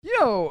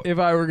know if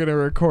I were going to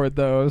record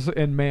those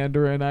in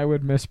Mandarin, I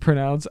would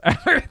mispronounce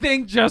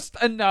everything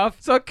just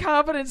enough. So a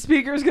confident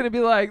speaker is going to be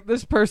like,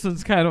 this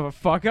person's kind of a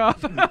fuck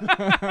up.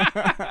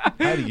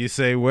 How do you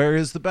say, where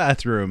is the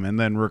bathroom? And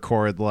then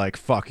record like,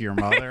 fuck your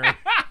mother.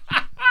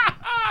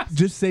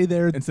 Just say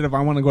there, instead of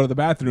I want to go to the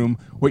bathroom,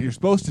 what you're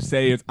supposed to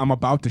say is I'm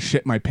about to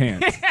shit my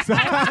pants.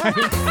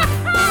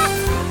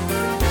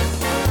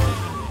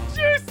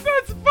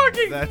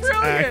 That's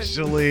brilliant.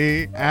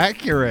 actually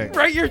accurate.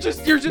 Right, you're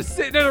just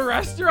sitting in a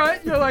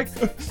restaurant. You're like,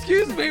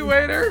 excuse me,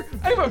 waiter,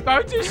 I'm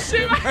about to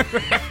shit.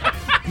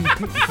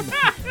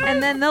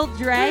 And then they'll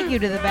drag you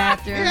to the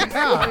bathroom.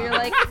 Yeah. So you're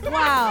like,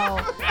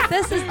 wow,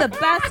 this is the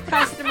best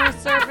customer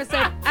service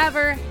I've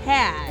ever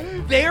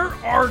had. There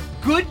are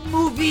good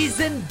movies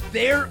and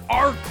there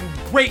are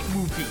great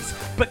movies,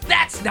 but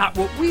that's not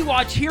what we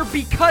watch here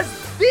because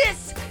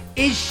this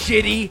is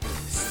shitty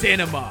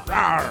cinema.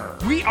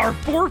 Rawr. We are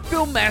 4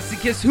 film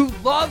masochists who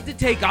love to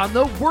take on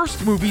the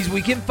worst movies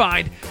we can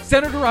find,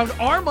 centered around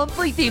our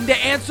monthly theme to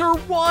answer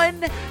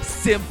one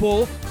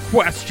simple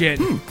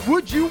question.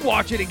 Would you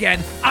watch it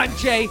again? I'm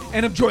Jay,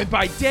 and I'm joined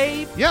by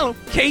Dave, Yellow,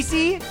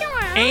 Casey,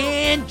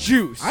 and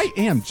Juice. I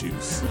am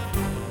Juice.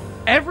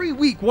 Every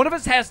week, one of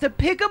us has to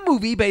pick a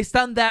movie based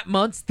on that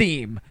month's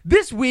theme.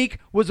 This week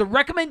was a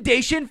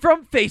recommendation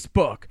from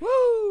Facebook.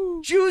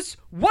 Woo! Juice,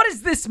 what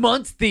is this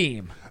month's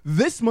theme?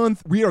 This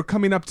month, we are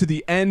coming up to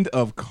the end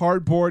of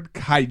Cardboard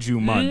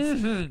Kaiju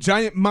Month.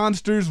 Giant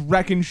monsters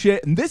wrecking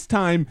shit, and this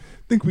time,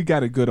 I think we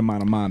got a good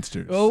amount of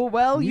monsters. Oh,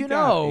 well, We you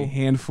got know. a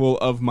handful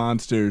of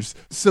monsters.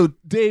 So,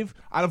 Dave,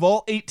 out of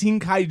all 18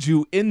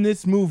 kaiju in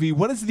this movie,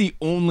 what is the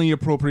only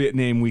appropriate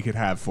name we could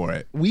have for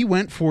it? we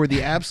went for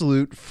the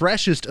absolute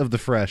freshest of the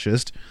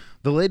freshest,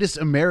 the latest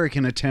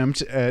American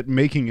attempt at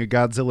making a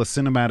Godzilla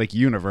cinematic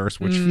universe,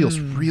 which feels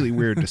really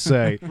weird to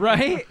say.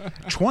 Right?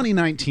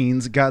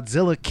 2019's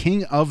Godzilla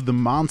King of the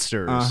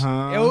Monsters.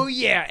 Oh,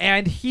 yeah,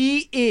 and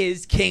he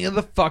is king of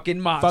the fucking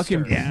monsters.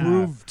 Fucking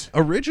proved.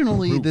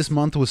 Originally, this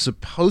month was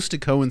supposed to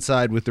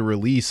coincide with the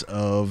release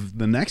of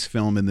the next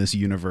film in this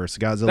universe,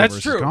 Godzilla That's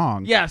vs. true.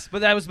 Kong. Yes,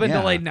 but that has been Yeah.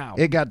 delayed now.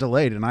 It got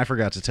delayed, and I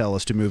forgot to tell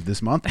us to move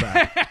this month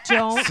back.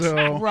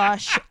 Don't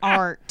rush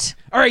art.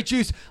 All right,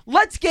 Juice,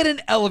 let's get an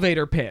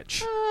elevator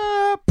pitch.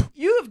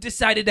 You have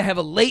decided to have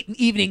a late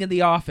evening in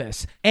the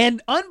office,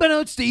 and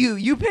unbeknownst to you,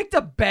 you picked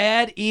a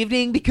bad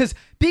evening because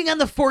being on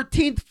the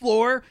 14th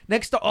floor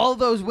next to all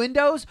those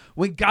windows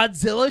when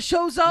Godzilla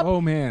shows up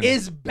Oh, man.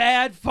 is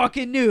bad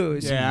fucking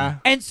news. Yeah.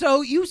 And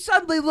so you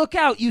suddenly look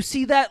out, you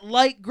see that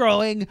light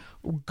going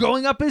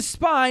up his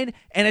spine,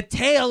 and a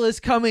tail is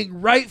coming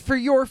right for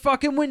your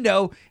fucking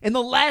window in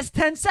the last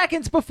 10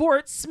 seconds before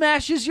it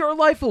smashes your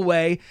life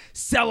away.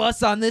 Sell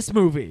us on this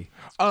movie.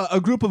 A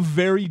group of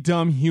very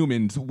dumb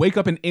humans wake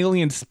up an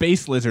alien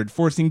space lizard,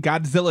 forcing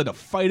Godzilla to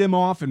fight him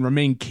off and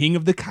remain king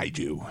of the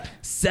kaiju.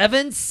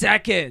 7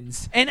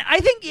 seconds. And I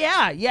think,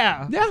 yeah.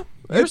 Yeah.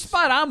 You're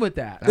spot on with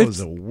that. That was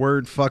a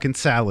word fucking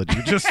salad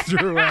you just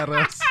threw at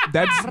us.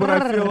 That's what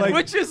I feel like.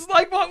 Which is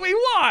like what we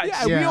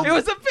watched. Yeah. It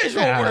was a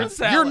visual word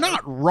salad. You're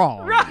not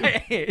wrong.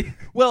 Right.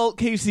 Well,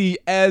 Casey,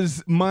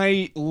 as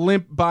my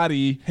limp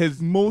body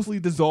has mostly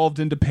dissolved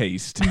into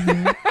paste,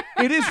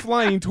 it is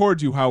flying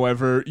towards you,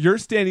 however. You're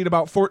standing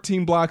about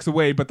 14 blocks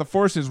away, but the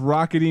force is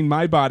rocketing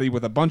my body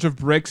with a bunch of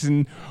bricks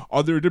and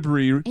other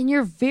debris. And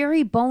you're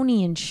very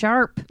bony and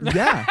sharp.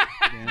 Yeah.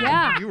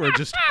 Yeah. You are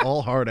just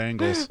all hard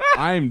angles.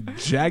 I'm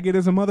jagged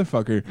as a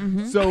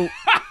motherfucker. So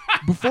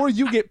before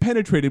you get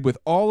penetrated with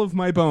all of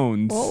my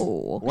bones,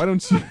 Whoa. why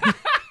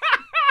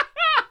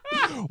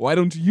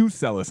don't you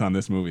sell us on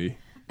this movie?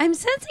 I'm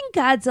sensing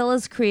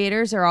Godzilla's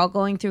creators are all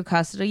going through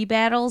custody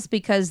battles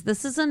because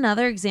this is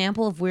another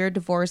example of weird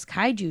divorce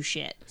kaiju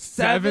shit.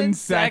 7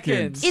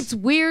 seconds. It's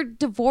weird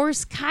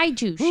divorce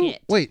kaiju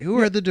shit. Wait, who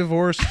are the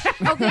divorced?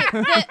 Okay,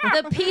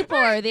 the people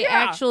are the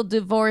actual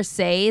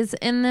divorcees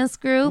in this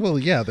group. Well,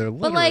 yeah, they're literal.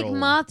 But like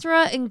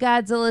Mothra and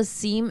Godzilla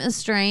seem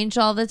estranged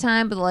all the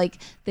time, but like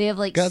they have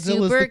like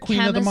Godzilla's super the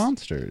queen of the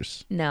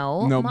monsters.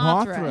 No, No,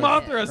 Mothra.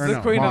 Mothra's Or the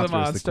no, queen of the Mothra's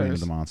monsters. the queen of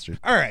the monsters.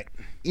 All right.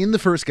 In the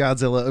first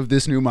Godzilla of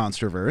this new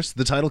monsterverse,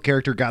 the title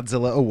character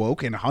Godzilla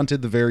awoke and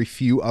hunted the very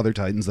few other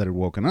titans that had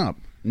woken up.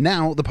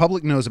 Now, the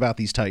public knows about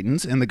these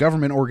titans, and the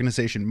government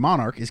organization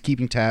Monarch is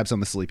keeping tabs on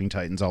the sleeping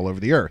titans all over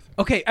the earth.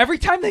 Okay, every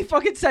time they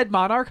fucking said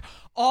Monarch,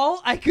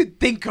 all I could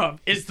think of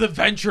is the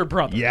Venture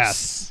Brothers.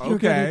 Yes. You're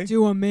gonna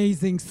do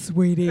amazing,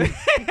 sweetie.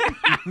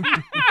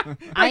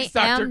 I Thanks,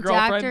 Dr. am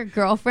Girlfriend. Dr.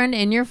 Girlfriend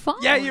in your phone.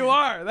 Yeah, you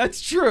are.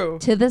 That's true.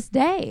 To this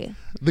day.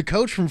 The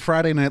coach from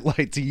Friday Night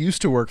Lights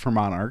used to work for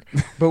Monarch,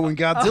 but when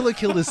Godzilla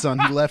killed his son,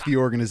 he left the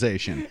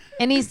organization.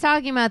 And he's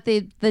talking about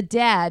the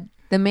dad,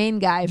 the main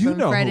guy You from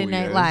know Friday who he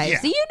Night is. Live. Yeah.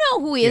 So you know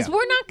who he is. Yeah.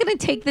 We're not going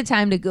to take the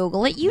time to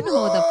Google it. You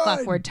know who the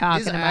fuck we're talking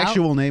His about.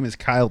 actual name is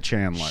Kyle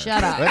Chandler.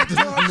 Shut up. That does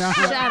not-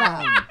 Shut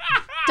up.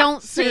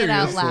 Don't say it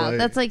out loud. Seriously.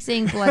 That's like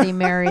saying Bloody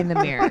Mary in the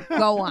mirror.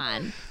 Go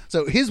on.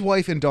 So his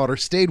wife and daughter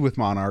stayed with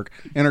Monarch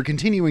and are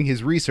continuing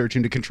his research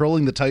into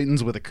controlling the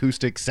titans with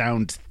acoustic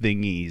sound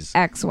thingies.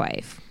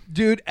 Ex-wife.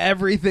 Dude,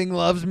 everything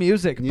loves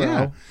music, bro.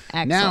 Yeah.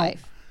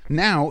 Ex-wife.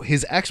 Now,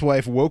 his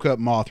ex-wife woke up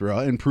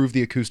Mothra and proved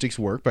the acoustics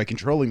work by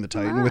controlling the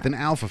Titan with an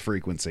alpha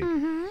frequency.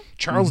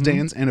 Charles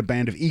Dance and a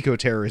band of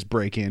eco-terrorists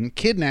break in,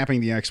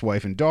 kidnapping the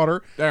ex-wife and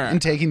daughter,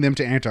 and taking them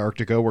to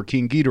Antarctica where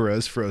King Ghidorah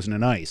is frozen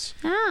in ice.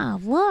 Ah,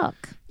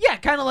 look. Yeah,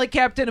 kind of like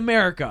Captain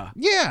America.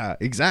 Yeah,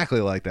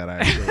 exactly like that,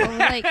 actually.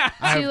 Like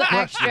 2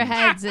 extra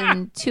heads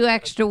and 2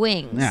 extra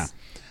wings. Yeah.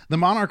 The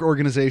Monarch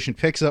organization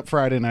picks up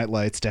Friday Night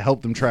Lights to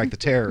help them track the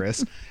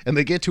terrorists, and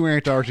they get to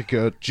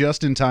Antarctica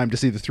just in time to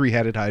see the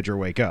 3-headed Hydra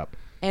wake up.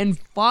 And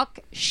fuck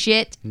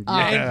shit up.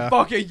 And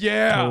fucking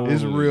yeah.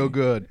 Is real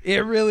good.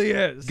 It really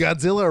is.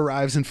 Godzilla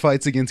arrives and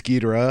fights against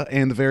Ghidorah,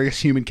 and the various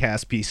human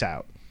cast peace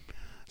out.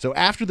 So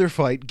after their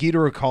fight,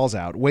 Ghidorah calls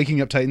out,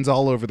 waking up Titans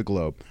all over the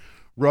globe.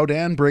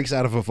 Rodan breaks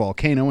out of a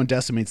volcano and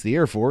decimates the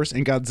Air Force,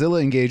 and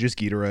Godzilla engages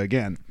Ghidorah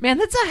again. Man,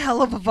 that's a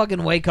hell of a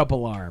fucking wake-up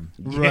alarm.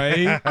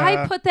 Right?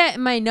 I put that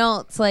in my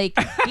notes. Like,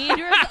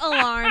 Ghidorah's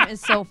alarm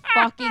is so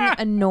fucking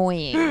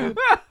annoying.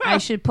 I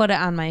should put it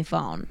on my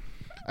phone.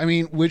 I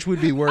mean, which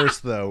would be worse,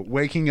 though?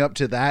 Waking up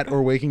to that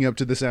or waking up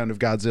to the sound of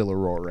Godzilla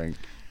roaring?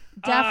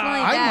 Definitely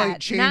I that. might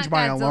change not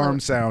my Godzilla. alarm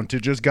sound to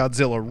just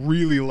Godzilla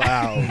really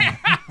loud.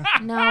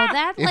 No,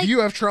 that If like you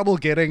have trouble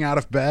getting out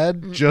of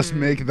bed, just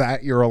make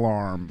that your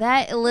alarm.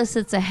 that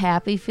elicits a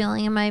happy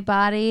feeling in my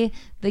body.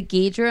 The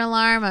Ghidorah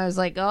alarm, I was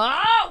like,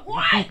 oh,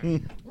 what?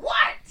 What?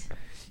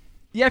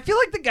 Yeah, I feel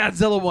like the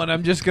Godzilla one,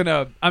 I'm just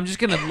gonna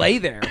lay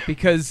there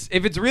because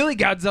if it's really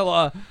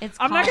Godzilla, It's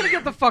I'm not gonna calm.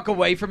 get the fuck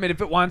away from it if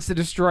it wants to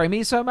destroy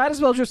me. So I might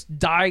as well just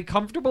die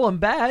comfortable in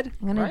bed.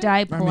 I'm gonna right?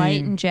 die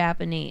polite mean- in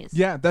Japanese.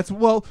 Yeah,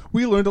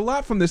 we learned a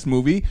lot from this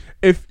movie.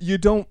 If you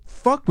don't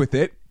fuck with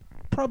it,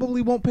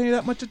 probably won't pay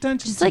that much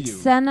attention Just to like you.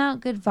 send out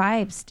good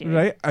vibes, dude.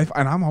 Right?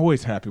 And I'm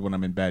always happy when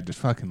I'm in bed, just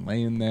fucking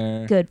laying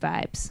there. Good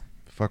vibes.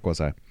 Fuck was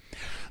I?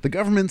 The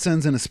government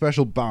sends in a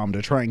special bomb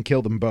to try and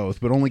kill them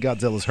both, but only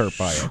Godzilla's hurt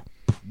by it.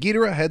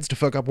 Ghidorah heads to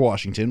fuck up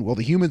Washington, while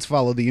the humans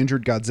follow the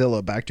injured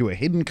Godzilla back to a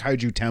hidden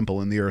kaiju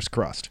temple in the Earth's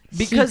crust.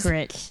 Because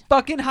Secret.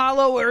 fucking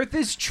Hollow Earth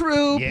is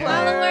true. Yeah.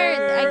 Hollow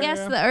Earth. I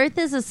guess the Earth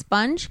is a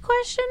sponge?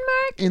 Question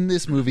mark. In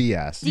this movie,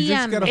 yes. You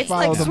just DM gotta me. It's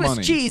follow like the Swiss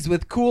money. cheese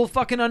with cool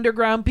fucking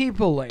underground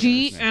people layers.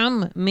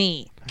 DM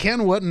me.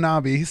 Ken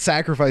Watanabe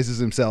sacrifices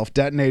himself,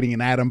 detonating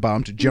an atom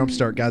bomb to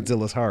jumpstart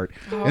Godzilla's heart,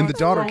 and the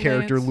daughter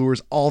character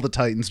lures all the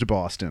Titans to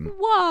Boston.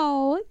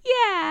 Whoa,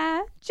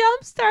 yeah.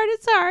 Jumpstart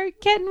his heart,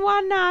 Ken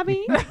Watanabe.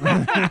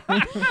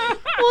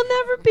 We'll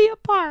never be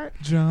apart.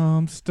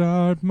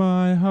 Jumpstart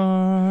my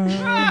heart,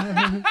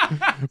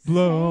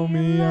 blow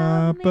me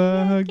up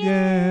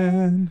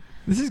again.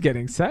 This is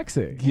getting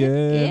sexy. Give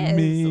is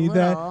me a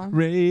that little.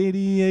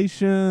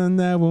 radiation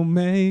that will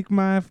make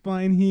my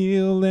spine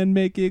heal and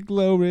make it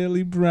glow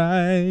really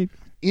bright.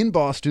 In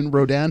Boston,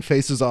 Rodan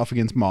faces off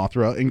against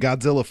Mothra, and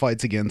Godzilla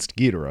fights against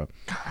Ghidorah.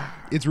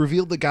 It's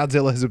revealed that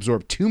Godzilla has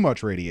absorbed too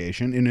much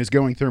radiation and is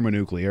going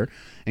thermonuclear,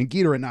 and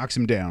Ghidorah knocks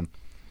him down.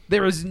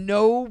 There is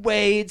no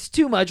way it's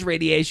too much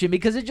radiation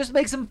because it just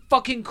makes him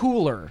fucking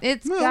cooler.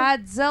 It's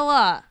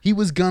Godzilla. He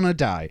was gonna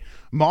die.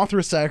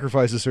 Mothra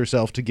sacrifices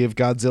herself to give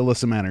Godzilla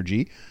some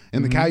energy,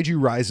 and the kaiju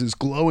rises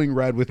glowing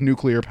red with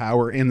nuclear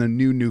power in the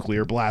new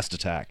nuclear blast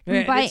attack.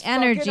 Man, By it's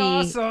fucking energy,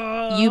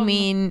 awesome. you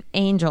mean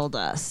angel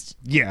dust.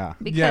 Yeah.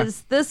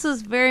 Because this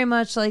was very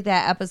much like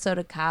that episode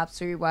of Cops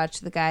where you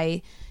watch the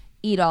guy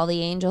eat all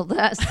the angel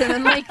dust and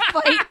then like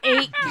fight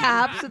 8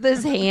 cops with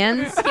his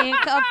hands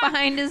handcuffed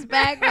behind his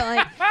back. But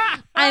like,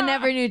 I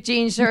never knew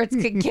jean shorts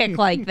could kick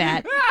like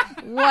that.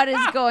 What is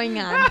going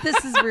on?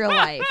 This is real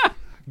life.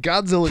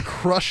 Godzilla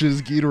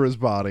crushes Ghidorah's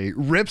body,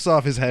 rips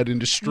off his head, and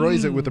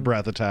destroys it with a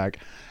breath attack.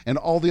 And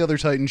all the other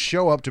Titans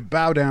show up to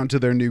bow down to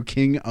their new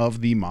king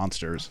of the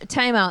monsters.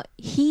 Time out.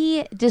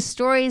 He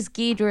destroys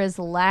Ghidorah's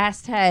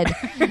last head.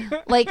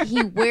 Like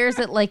he wears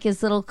it like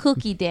his little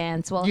cookie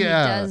dance while he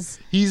does.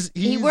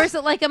 He wears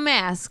it like a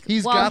mask.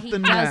 he's while got he the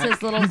does neck.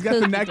 his little He's got the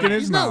cookie neck in dance.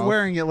 his He's not mouth.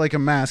 wearing it like a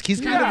mask.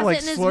 He's kind has of like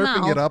it in his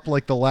slurping mouth. it up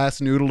like the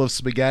last noodle of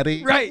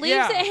spaghetti. Right, Leaves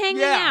yeah. it hanging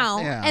Yeah. out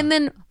Yeah. and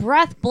then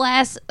breath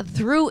blasts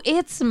through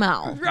its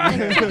mouth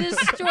and to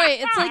destroy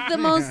it. It's like the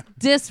most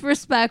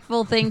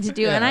disrespectful thing to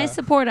do, and I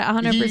support it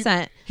 100%.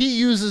 He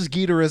uses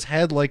Ghidorah's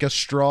head like a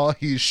straw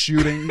he's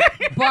shooting.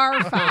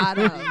 Barf out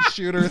of.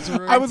 Shooter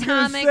through. I was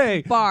going to Atomic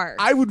say, barf.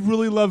 I would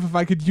really love if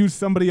I could use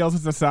somebody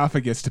else's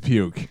esophagus to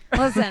puke.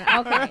 Listen,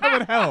 okay. That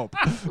would help.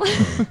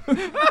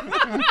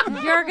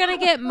 You're going to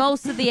get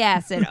most of the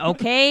acid,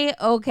 okay?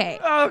 Okay.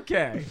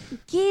 Okay.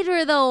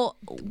 Ghidorah, though,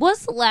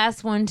 was the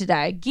last one to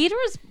die.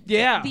 Ghidorah's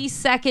Yeah. the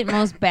second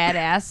most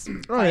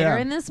badass fighter yeah.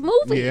 in this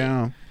movie.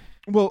 Yeah.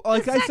 Well,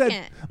 like I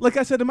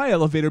second. said in my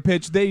elevator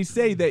pitch, they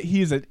say that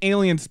he's an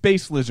alien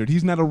space lizard.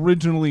 He's not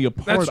originally a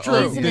part That's true.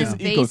 of He's an this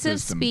invasive ecosystem.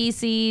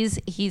 species.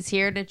 He's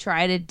here to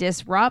try to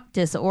disrupt,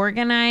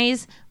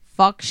 disorganize,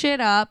 fuck shit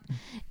up.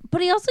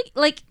 But he also,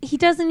 like, he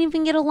doesn't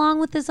even get along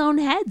with his own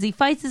heads. He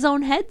fights his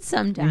own head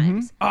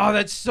sometimes. Oh,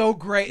 that's so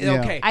great.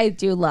 Yeah. Okay. I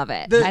do love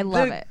it. The- I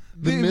love the- it.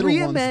 The middle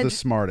one's the reimagine-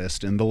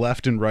 smartest, and the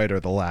left and right are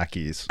the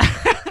lackeys.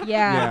 Yeah.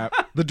 Yeah.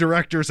 The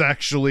director's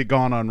actually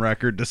gone on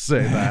record to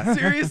say that.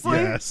 Seriously?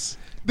 Yes.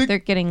 They're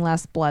getting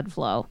less blood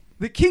flow.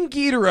 the King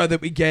Ghidorah that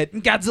we get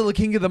in Godzilla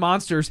King of the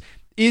Monsters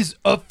is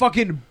a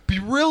fucking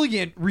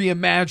brilliant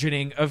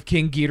reimagining of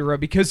King Ghidorah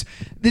because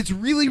it's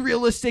really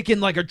realistic in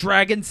like a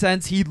dragon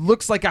sense. He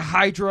looks like a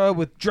Hydra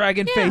with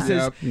dragon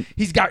faces. Yep.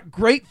 He's got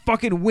great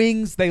fucking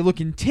wings. They look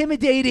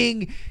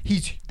intimidating.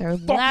 They're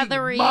fucking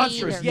leathery.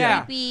 monstrous.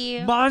 They're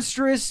creepy.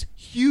 Monstrous,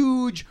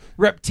 huge,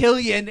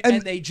 reptilian,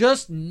 and they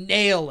just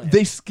nail it.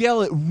 They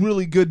scale it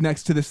really good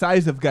next to the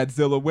size of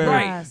Godzilla, where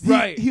Right, he,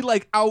 right. he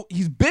like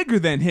he's bigger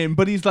than him,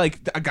 but he's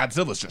like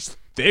Godzilla's just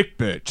thick,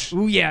 bitch.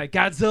 Ooh, yeah,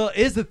 Godzilla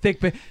is a thick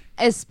bit.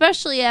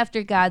 Especially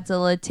after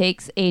Godzilla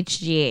takes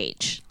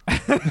HGH.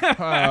 Oh,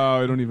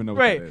 I don't even know what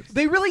that Right. is.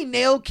 They really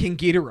nail King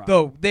Ghidorah.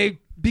 Though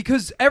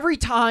because every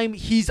time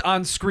he's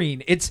on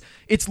screen, it's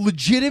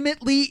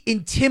legitimately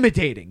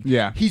intimidating.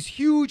 Yeah. He's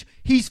huge.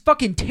 He's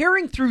fucking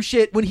tearing through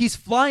shit. When he's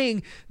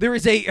flying, there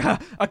is a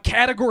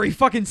category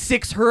fucking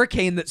 6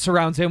 hurricane that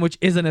surrounds him, which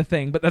isn't a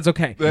thing, but that's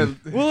okay.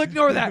 We'll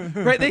ignore that.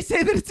 Right? They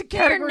say that it's a You're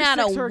category not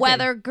 6 a hurricane.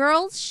 weather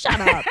girl.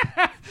 Shut up.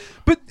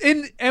 But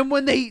and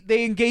when they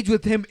engage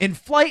with him in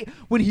flight,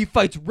 when he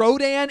fights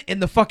Rodan in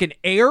the fucking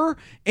air,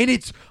 and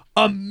it's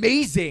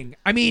amazing.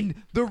 I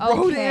mean, the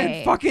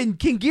Rodan fucking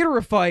King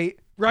Ghidorah fight,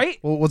 right?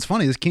 Well, what's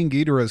funny is King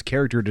Ghidorah's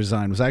character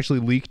design was actually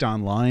leaked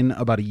online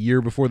about a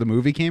year before the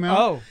movie came out.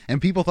 Oh.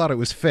 And people thought it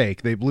was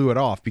fake. They blew it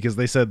off because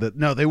they said that,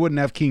 no, they wouldn't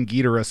have King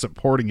Ghidorah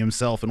supporting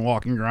himself and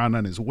walking around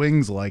on his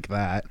wings like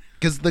that.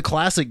 Because the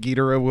classic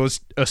Ghidorah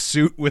was a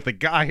suit with a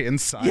guy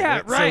inside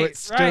it. So it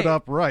stood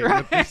upright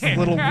with this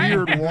little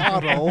weird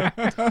waddle.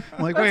 I'm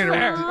like, wait,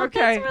 Oh, Okay.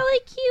 that's really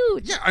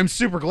cute. yeah, I'm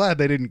super glad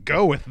they didn't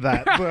go with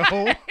that,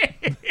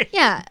 though.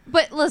 Yeah,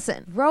 but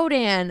listen,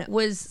 Rodan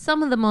was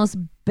some of the most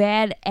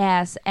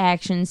badass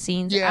action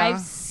scenes Yeah. I've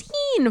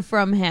seen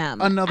from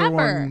him. Another ever.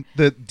 one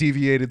that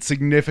deviated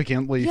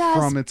significantly Yes.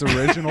 from its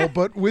original,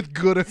 but with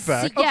good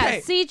effect. Yeah,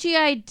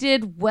 CGI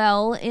did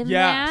well in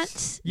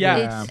Yes.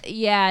 that.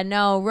 Yeah.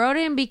 No,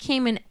 Rodan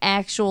became an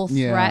actual threat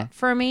Yeah.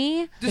 for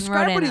me.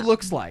 Describe Rodan- what he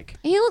looks like.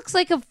 He looks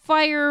like a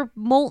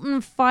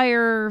molten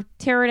fire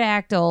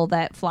pterodactyl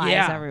that flies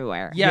Yeah.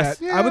 everywhere. Yes.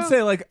 Yeah, I would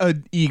say like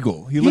an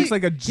eagle. He looks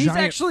like a giant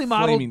actually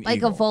modeled flaming Like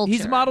eagle. a vulture.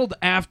 He's modeled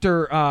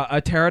after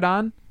a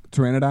pterodon.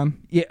 Pteranodon.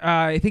 Yeah,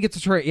 I think it's a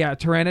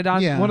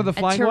pteranodon. Yeah. One of the A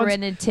flying ones.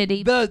 tyrannid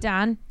The-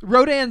 Don.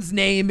 Rodan's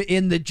name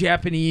in the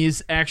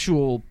Japanese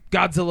actual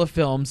Godzilla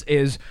films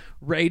is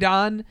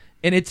Radon,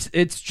 and it's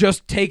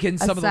just taken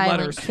some of the silent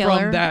letters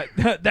killer. from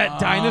that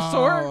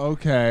dinosaur. Oh,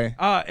 okay.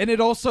 And it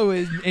also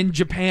is in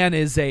Japan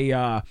is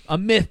a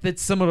myth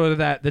that's similar to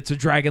that. That's a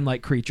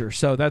dragon-like creature,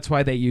 so that's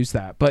why they use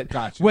that. But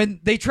Gotcha.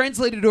 when they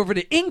translated it over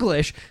to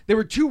English, they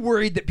were too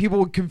worried that people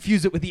would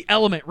confuse it with the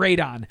element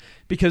radon,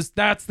 because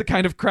that's the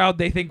kind of crowd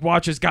they think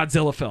watches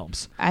Godzilla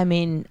films. I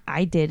mean,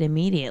 I did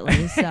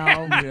immediately. So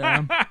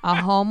Yeah. a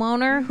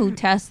homeowner who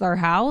tests their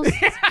house,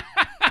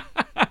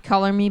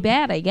 color me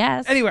bad, I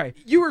guess. Anyway,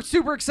 you were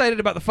super excited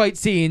about the fight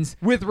scenes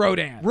with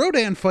Rodan.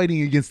 Rodan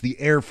fighting against the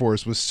Air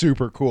Force was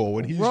super cool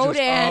when he's Rodan-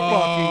 just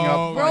fucking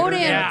up Rodan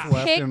fighters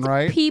left picked and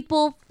right.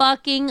 people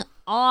fucking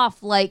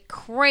off like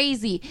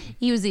crazy.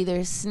 He was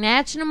either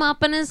snatching them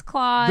up in his The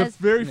claws,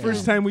 very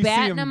first time we see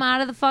batting him, them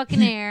out of the fucking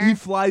he air,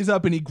 flies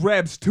up and he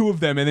grabs 2 of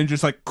them and then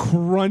just like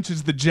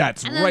crunches the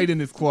jets and then right in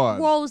his claws.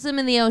 throws them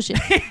in the ocean.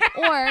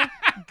 Or,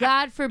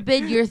 God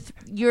forbid,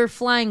 you're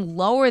flying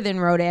lower than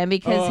Rodan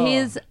because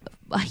his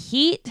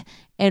heat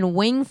and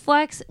wing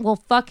flex will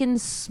fucking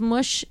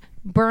smush,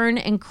 burn,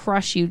 and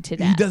crush you to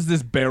death. He does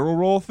this barrel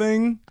roll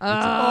thing. The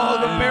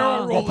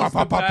barrel roll Pop, is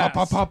pop, the pop, pop,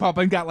 pop, best. pop, pop,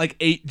 and got like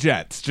 8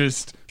 jets.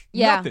 Just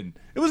Yeah. nothing.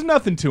 It was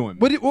nothing to him.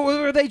 What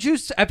were they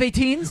juiced?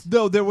 F-18s?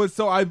 No, there was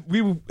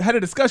we had a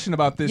discussion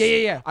about this.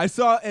 Yeah. I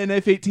saw an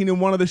F-18 in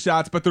one of the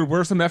shots, but there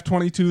were some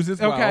F-22s as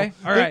well. Okay,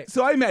 all right.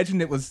 So I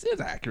imagined it was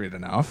accurate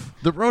enough.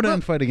 The Rodan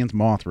fight against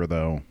Mothra,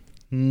 though.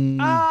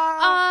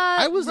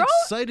 I was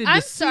excited to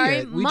I'm see sorry,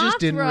 it. We just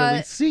didn't Mothra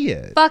really see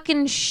it.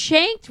 fucking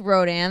shanked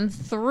Rodan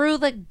through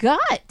the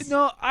gut.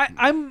 No,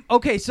 I'm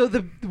okay. So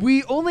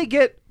we only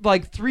get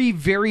like 3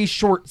 very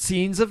short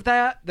scenes of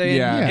that.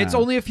 Yeah. It's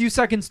only a few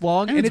seconds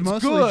long, and it's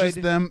mostly good.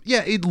 just them.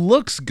 Yeah, it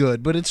looks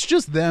good, but it's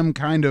just them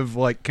kind of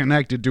like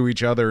connected to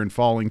each other and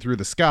falling through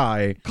the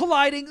sky.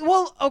 Colliding.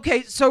 Well,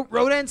 okay. So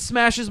Rodan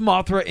smashes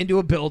Mothra into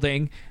a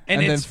building,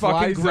 and then it's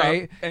fucking flies up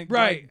great. and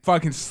Right.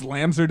 fucking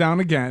slams her down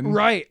again.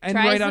 Right. And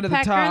Tries right to onto the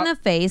peck her in top.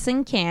 the face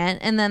and can't,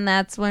 and then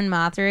that's when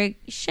Mothra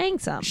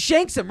shanks him.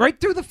 Shanks him right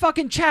through the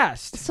fucking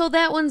chest. So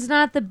that one's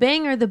not the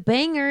banger. The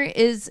banger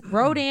is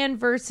Rodan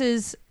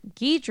versus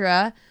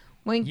Ghidra,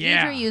 when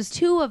Yeah. Ghidra used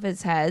 2 of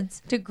his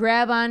heads to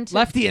grab onto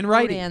Lefty and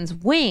righty. Rodan's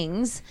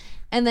wings,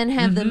 and then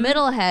have the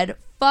middle head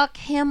fuck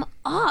him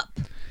up.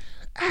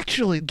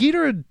 Actually,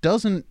 Ghidorah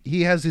doesn't.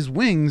 He has his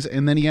wings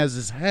and then he has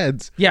his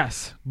heads.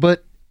 Yes.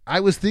 But I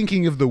was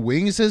thinking of the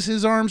wings as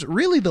his arms.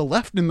 Really, the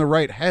left and the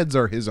right heads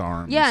are his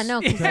arms. Yeah,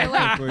 no, because they're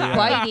like yeah.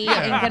 bitey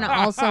and can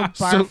also barf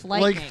So,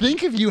 lightning. like,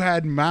 think if you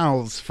had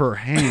mouths for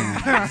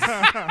hands.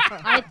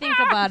 I think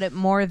about it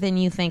more than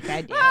you think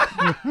I do.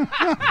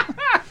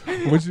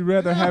 Would you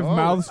rather have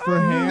mouths for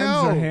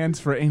hands or no. hands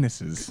for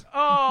anuses?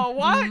 Oh,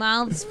 what?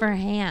 Mouths for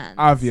hands.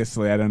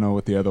 Obviously, I don't know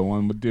what the other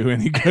one would do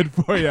any good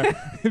for you.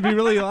 It'd be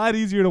really a lot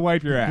easier to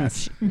wipe your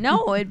ass.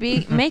 No,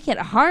 make it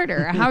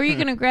harder. How are you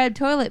going to grab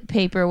toilet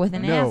paper with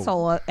an No.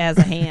 asshole as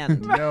a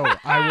hand? No,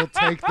 I will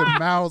take the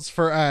mouths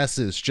for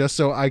asses just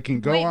so I can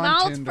go Wait, on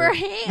mouths Tinder. for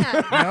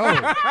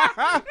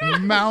hands. No,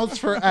 mouths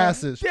for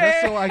asses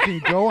just so I can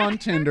go on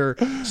Tinder,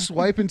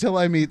 swipe until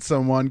I meet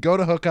someone, go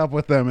to hook up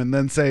with them, and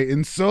then say,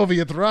 "In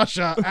Soviet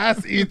Russia,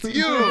 ass eats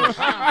you."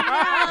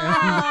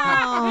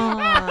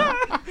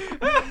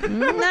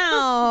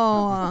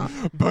 No.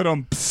 But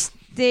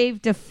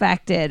Dave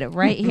defected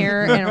right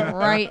here and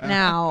right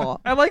now.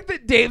 I like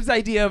that Dave's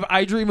idea of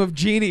I Dream of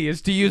Jeannie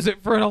is to use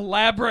it for an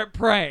elaborate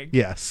prank.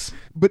 Yes.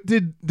 But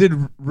did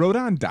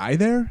Rodan die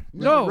there?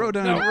 No,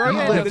 Rodan- no, he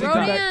Rodan lived. didn't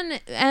come back. Rodan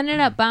ended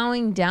up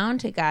bowing down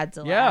to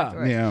Godzilla. Yeah.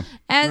 afterwards. Yeah.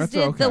 As That's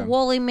did the okay.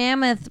 woolly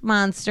mammoth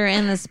monster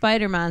and the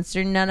spider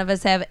monster. None of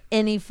us have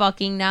any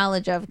fucking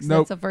knowledge of because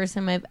Nope. that's the first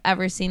time I've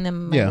ever seen them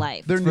in my Yeah,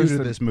 life. they're new First to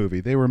thing- this movie.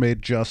 They were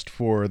made just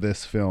for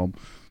this film.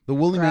 The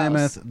woolly Gross.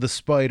 mammoth, the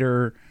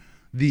spider,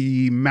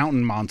 the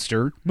mountain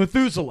monster,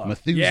 Methuselah.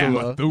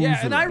 Methuselah. Yeah,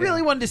 and I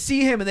really wanted to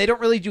see him, and they don't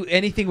really do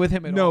anything with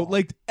him at No, all.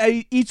 like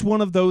each one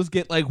of those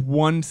get like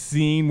one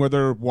scene where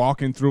they're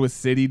walking through a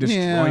city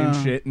destroying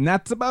Yeah. shit, and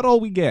that's about all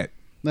we get.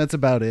 That's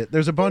about it.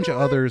 There's a bunch of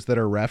others that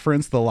are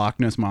referenced. The Loch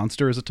Ness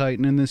Monster is a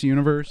Titan in this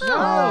universe.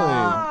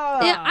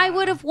 Yeah, I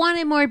would have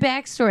wanted more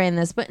backstory in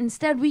this, but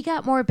instead we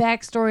got more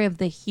backstory of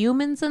the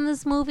humans in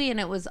this movie, and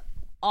it was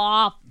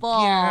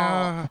awful.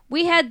 Yeah.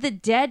 We had the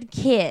dead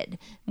kid,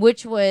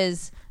 which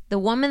was the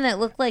woman that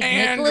looked like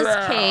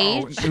Nicolas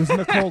Cage. It was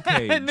Nicole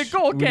Cage.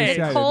 Nicole We Cage.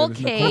 decided Nicole it was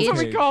Cage. That's what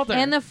we called her.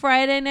 And the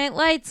Friday Night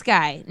Lights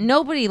guy.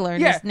 Nobody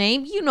learned Yeah. his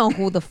name. You know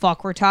who the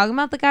fuck we're talking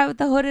about. The guy with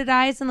the hooded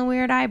eyes and the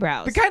weird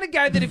eyebrows. The kind of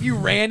guy that if you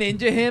ran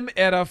into him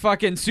at a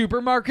fucking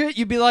supermarket,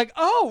 you'd be like,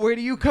 "Oh, where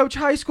do you coach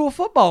high school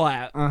football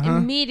at?"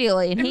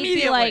 Immediately. And he'd be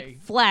Immediately.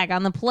 like, flag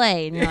on the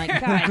play. And you're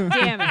like, God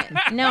damn it.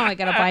 Now I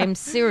gotta buy him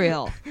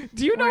cereal.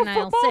 Do you know Or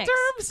Nile football 6.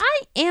 terms?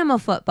 I am a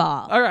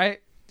football. All right.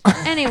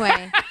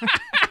 Anyway,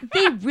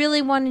 they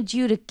really wanted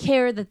you to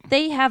care that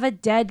they have a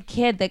dead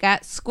kid that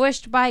got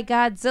squished by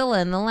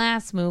Godzilla in the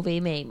last movie,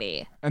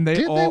 maybe. And they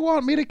Did all they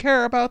want me to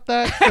care about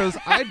that? Because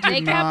I did They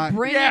not. kept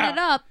bringing Yeah. it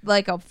up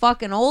like a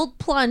fucking old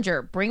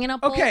plunger, bringing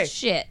up Okay. old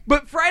shit.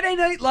 But Friday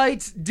Night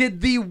Lights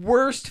did the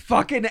worst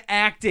fucking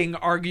acting,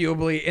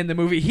 arguably, in the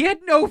movie. He had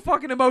no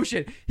fucking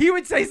emotion. He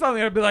would say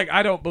something, and I'd be like,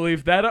 "I don't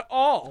believe that at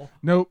all.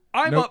 nope.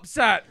 I'm nope.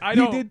 upset. I He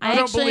don't. did- I I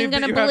don't actually believe am that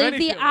going to you have believe any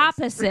the feelings."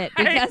 opposite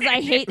because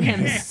I hate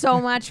him so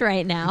much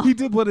right now. He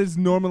did what is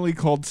normally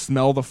called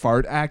smell the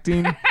fart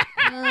acting.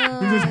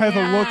 He just has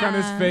a look on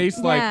his face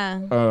Yeah.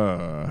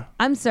 like,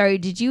 I'm sorry,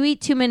 did you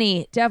eat too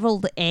many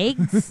deviled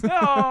eggs?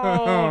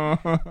 No.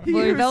 He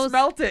Were who those-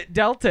 smelt it,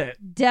 dealt it.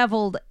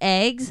 Deviled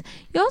eggs.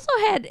 You also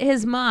had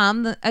his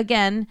mom,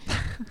 again,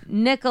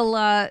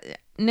 Nicolata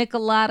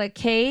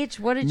Cage.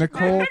 What did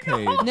Nicole you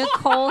Cage.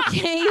 Nicole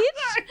Cage?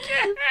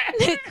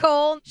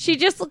 Nicole. She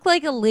just looked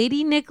like a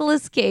lady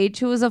Nicolas Cage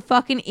who was a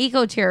fucking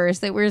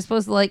eco-terrorist that we were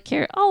supposed to like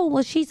care. Oh,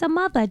 well, she's a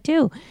mother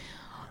too.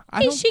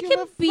 I don't She give can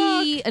a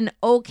be an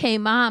okay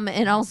mom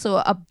and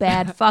also a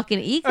bad fucking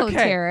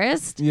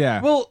eco-terrorist.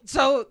 Yeah. Well,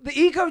 so the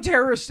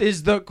eco-terrorist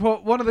is the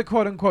quote, one of the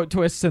quote-unquote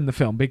twists in the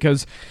film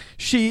because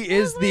she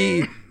is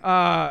the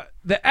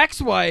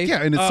ex-wife.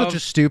 Yeah, and it's such a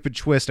of- stupid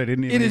twist. I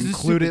didn't even is a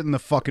include stupid- it in the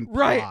fucking plot.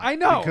 Right, I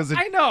know, Because it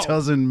I know.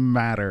 doesn't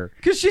matter.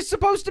 Because she's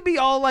supposed to be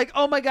all like,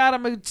 "Oh my god,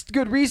 I'm a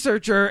good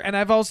researcher," and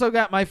I've also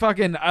got my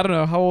fucking, I don't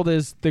know, how old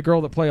is the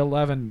girl that played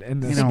 11 in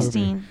this movie?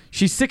 16.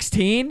 She's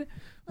 16?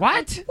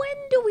 What? When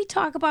do we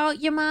talk about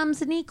your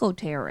mom's an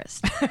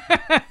eco-terrorist?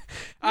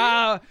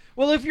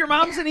 Well, if your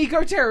mom's an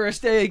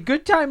eco-terrorist, a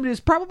good time is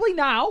probably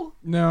now.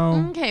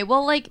 no. Okay,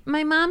 well, like,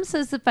 my mom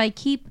says if I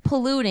keep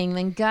polluting,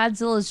 then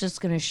Godzilla's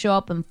just going to show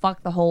up and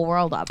fuck the whole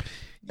world up.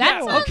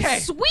 That Yeah, sounds okay.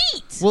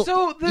 sweet. Well,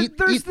 So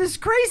there's this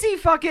crazy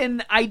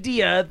fucking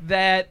idea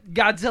that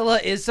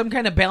Godzilla is some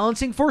kind of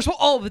balancing force. Well,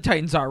 all of the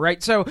Titans are,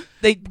 right? So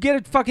they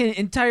get a fucking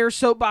entire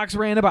soapbox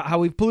rant about how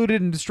we've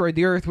polluted and destroyed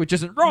the Earth, which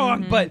isn't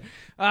wrong. But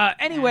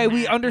anyway,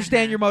 we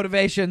understand your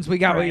motivations. We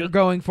got what you're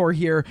going for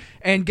here.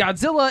 And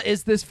Godzilla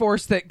is this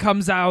force that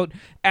comes out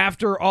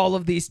after all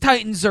of these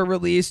Titans are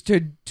released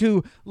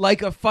to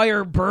like a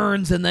fire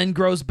burns and then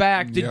grows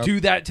back to Yep. do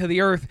that to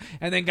the Earth.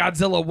 And then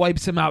Godzilla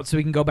wipes him out so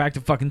he can go back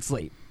to fucking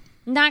sleep.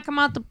 Knock him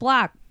out the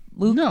block,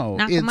 Luke. No,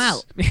 Knock him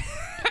out.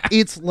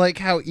 It's like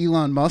how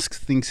Elon Musk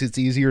thinks it's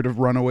easier to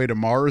run away to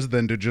Mars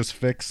than to just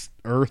fix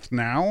Earth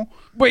now.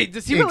 Wait,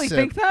 does he really Except-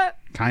 think that?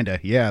 Kinda,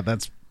 yeah.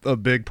 That's a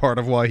big part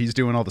of why he's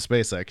doing all the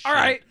SpaceX shit. All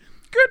right.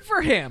 Good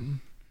for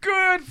him.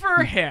 Good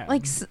for him.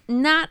 Like,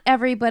 not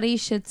everybody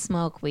should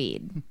smoke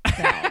weed.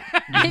 So,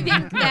 I think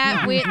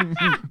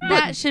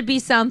that should be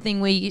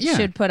something we Yeah.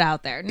 should put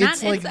out there. Not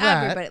It's like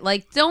that. everybody.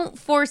 Like, don't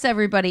force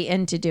everybody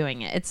into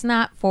doing it. It's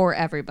not for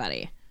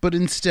everybody. but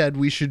instead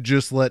we should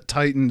just let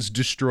Titans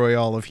destroy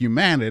all of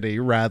humanity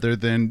rather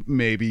than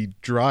maybe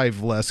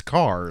drive less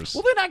cars.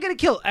 Well, they're not going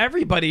to kill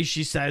everybody,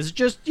 she says.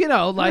 Just,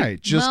 Right,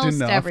 just Most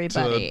enough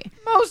everybody.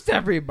 most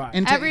everybody.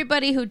 And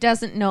Everybody who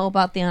doesn't know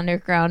about the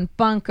underground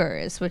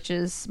bunkers, which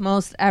is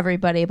most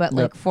everybody but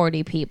like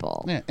 40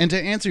 people. Yeah, and to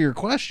answer your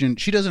question,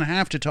 she doesn't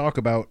have to talk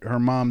about her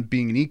mom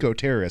being an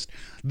eco-terrorist.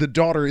 The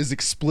daughter is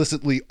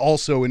explicitly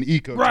also an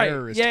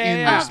eco-terrorist Right. Yeah, in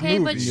yeah, this Okay,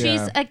 movie. but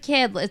she's a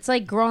kid. It's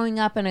like growing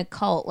up in a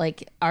cult.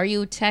 Like, are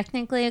you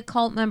technically a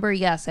cult member?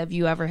 Yes. Have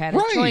you ever had a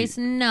Right. choice?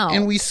 No.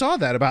 And we saw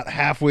that about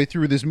halfway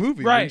through this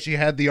movie when Right. she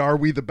had the "Are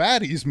we the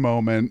baddies"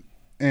 moment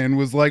and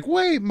was like,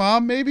 "Wait,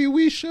 Mom, maybe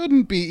we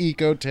shouldn't be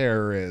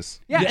eco-terrorists."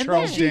 Yeah, and then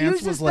Charles she Dance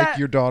uses was like, that-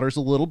 "Your daughter's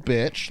a little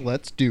bitch.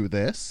 Let's do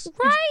this."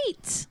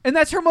 Right. And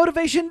that's her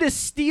motivation to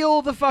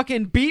steal the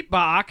fucking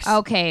beatbox.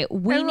 Okay,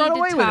 we And need run to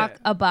away with talk it.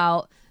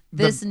 about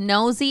this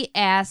nosy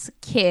ass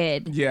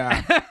kid.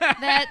 Yeah.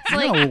 That's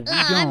like, we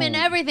I'm in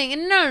don't. everything.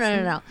 And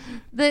no.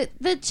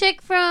 The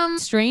chick from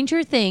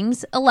Stranger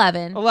Things,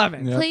 11.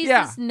 11. Plays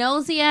Yeah. this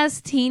nosy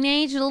ass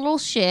teenage little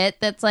shit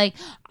that's like,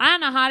 I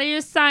know how to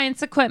use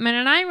science equipment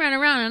and I run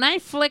around and I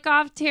flick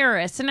off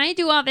terrorists and I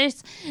do all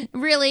this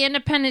really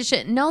independent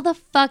shit. No, the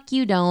fuck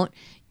you don't.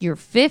 You're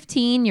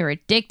 15. You're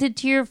addicted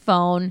to your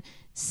phone.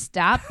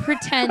 Stop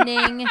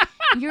pretending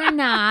you're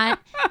not.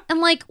 And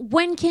like,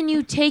 when can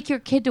you take your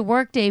kid to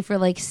work day for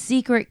like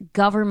secret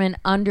government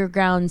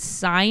underground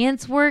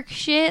science work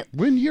shit?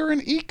 When you're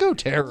an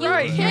eco-terrorist.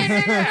 Right.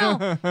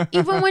 No.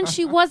 Even when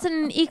she wasn't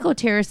an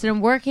eco-terrorist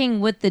and working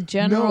with the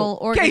general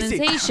No. Casey,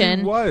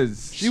 organization,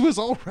 Was. She was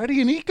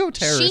already an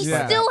eco-terrorist. she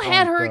at that still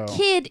had point, her though.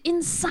 kid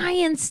in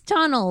science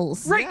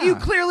tunnels. Right, you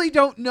clearly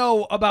don't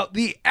know about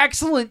the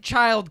excellent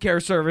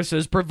childcare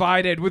services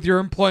provided with your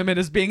employment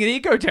as being an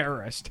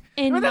eco-terrorist.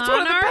 In That's one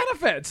of the Monarch?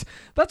 benefits.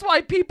 That's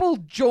why people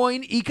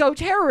join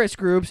eco-terrorist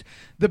groups.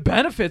 The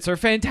benefits are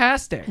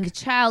fantastic. The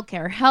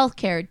childcare,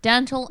 healthcare,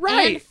 dental,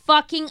 Right. and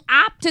fucking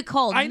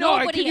optical. I know.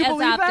 Nobody Can you has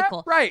believe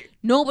optical. that? Right.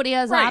 Nobody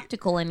has Right.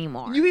 optical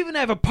anymore. You even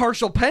have a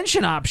partial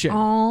pension option.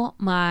 Oh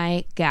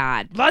my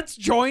God. Let's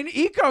join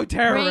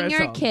eco-terrorism. Bring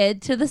your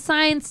kid to the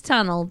science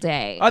tunnel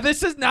day.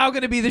 This is now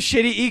going to be the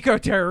shitty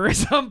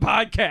eco-terrorism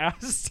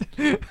podcast.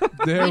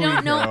 There We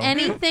don't know go.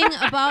 anything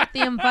about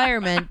the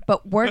environment,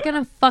 but we're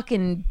gonna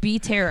fucking be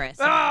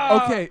terrorists.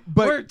 Okay,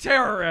 but we're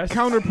terrorists.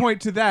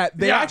 Counterpoint to that,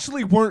 they Yeah.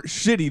 actually weren't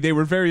shitty. They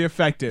were very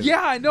effective.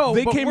 Yeah, I know.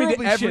 They but came into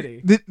worldly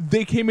every shitty.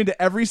 they came into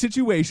every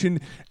situation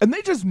and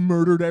they just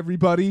murdered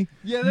everybody.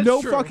 Yeah, that's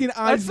no true. fucking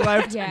eyes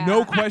left, Yeah.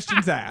 no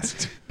questions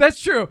asked. That's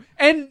true.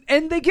 And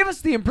they give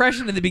us the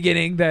impression in the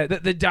beginning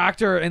that the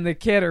doctor and the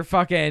kid are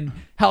fucking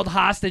held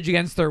hostage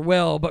against their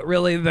will, but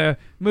really the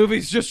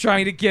movie's just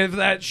trying to give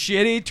that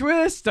shitty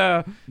twist.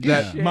 That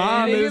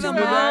mom Maybe is the an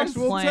mom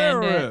actual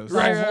planned it. terrorist.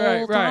 Right.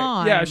 Right.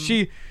 whole Yeah,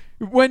 time.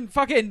 when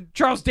fucking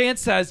Charles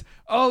Dance says,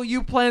 "Oh,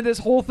 you planned this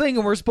whole thing,"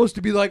 and we're supposed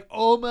to be like,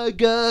 "Oh my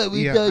god,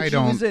 we Yeah, thought I she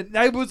was don't- in."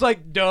 I was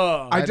like,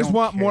 "Duh." I just don't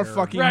want more care.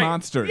 fucking right.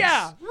 monsters.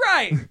 Yeah,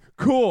 right.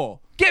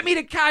 Cool. Get me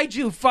to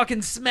Kaiju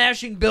fucking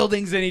smashing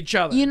buildings in each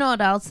other. You know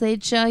what else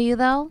they'd show you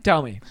though?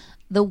 Tell me.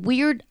 The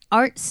weird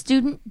art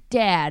student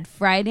dad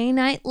Friday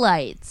Night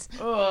Lights.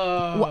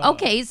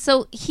 Okay,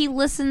 so he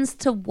listens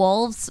to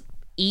wolves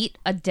eat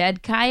a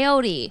dead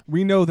coyote.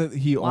 We know that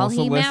he While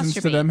also he listens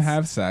to them masturbates.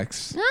 have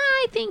sex.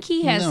 I think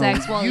he has No,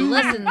 sex while he you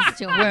listens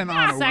to him. Went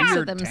on a sex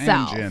weird with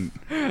himself.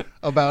 tangent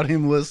about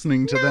him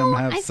listening to them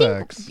have I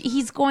sex. think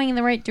he's going in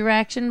the right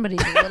direction, but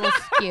he's a little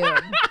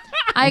skewed.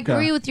 I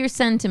agree with your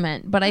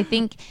sentiment, but I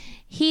think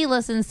he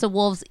listens to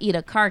wolves eat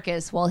a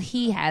carcass while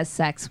he has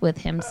sex with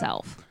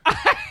himself.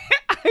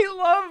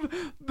 I love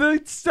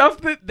the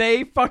stuff that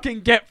they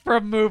fucking get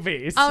from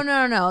movies. Oh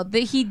no!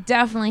 He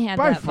definitely had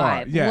By that far,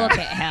 vibe. yeah. Look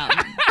at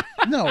him.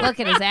 No, Look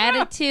at his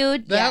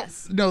attitude. that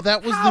Yes.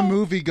 that was the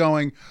movie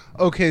going,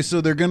 okay, so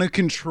they're gonna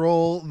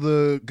control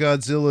the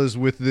Godzillas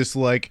with this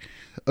like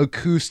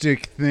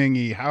acoustic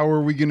thingy. How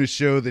are we gonna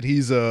show that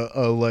he's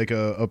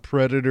a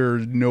predator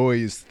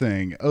noise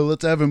thing? Oh,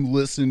 let's have him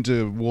listen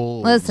to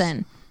wolves.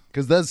 Listen,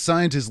 because that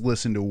scientists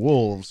listen to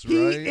wolves,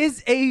 he right?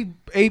 is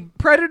a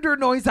predator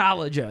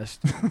noisologist.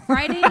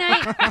 Friday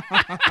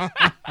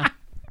night.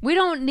 We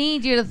don't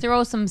need you to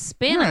throw some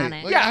spin Right. on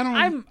it. Like, Yeah, I don't-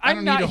 I'm I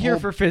don't not need a here whole-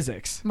 for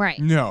physics. Right.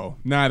 No,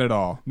 not at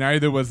all.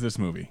 Neither was this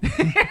movie.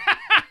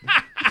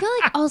 I feel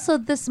like also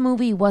this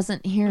movie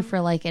wasn't here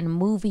for like a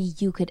movie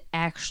you could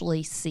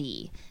actually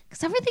see.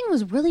 Because everything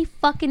was really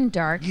fucking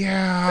dark.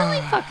 Yeah.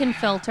 Really fucking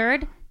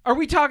filtered. Are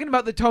we talking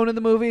about the tone of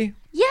the movie?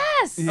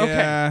 Yes.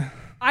 Yeah.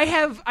 I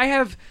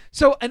have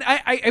so, and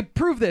I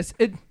prove this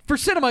for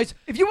Cinemites.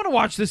 If you want to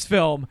watch this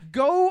film,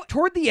 go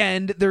toward the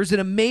end. There's an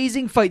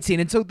amazing fight scene,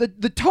 and so the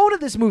tone of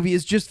this movie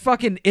is just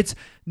fucking. It's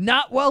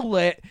not well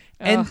lit,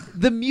 and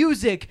the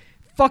music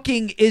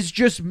fucking is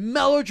just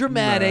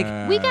melodramatic.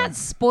 We got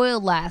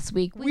spoiled last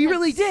week. We had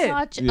really did.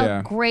 Such Yeah.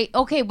 a great.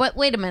 Okay, but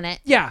wait a minute.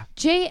 Yeah.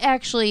 Jay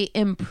actually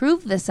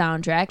improved the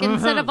soundtrack. And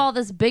instead of all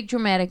this big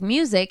dramatic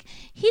music,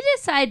 he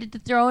decided to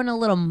throw in a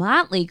little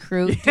Motley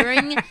Crue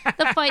during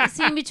the fight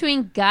scene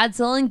between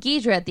Godzilla and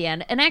Ghidorah at the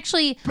end. And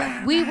actually,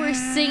 we were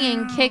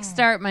singing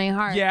 "Kickstart My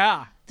Heart."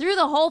 Yeah. Through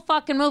the whole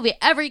fucking movie,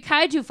 every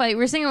kaiju fight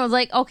we're singing was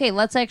like, okay,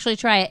 let's actually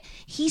try it.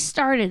 He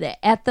started it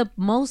at the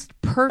most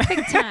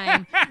perfect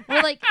time.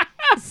 We're like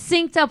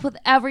synced up with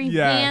every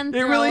fan it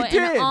throw really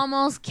did. and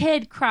almost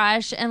kid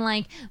crush and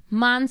like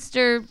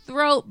monster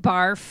throat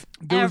barf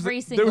every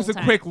single There was a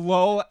time. quick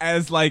lull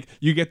as like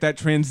you get that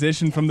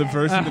transition from the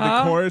verse into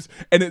the chorus,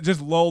 and it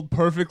just lulled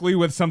perfectly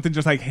with something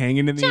just like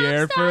hanging in the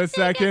air for a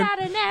second. Out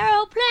an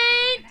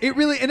aeroplane. It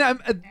really, and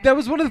that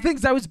was one of the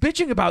things I was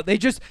bitching about. They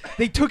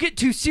took it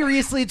too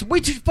seriously. It's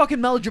way too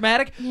fucking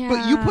melodramatic.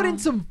 But you put in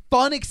some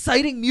fun,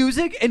 exciting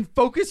music and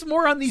focus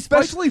more on these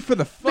fights. Especially for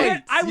the fights.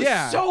 Man, I was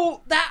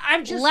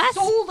I'm just Less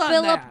sold on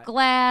Philip that.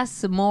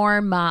 Glass,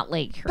 more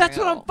Motley Crue. That's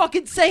what I'm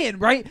fucking saying,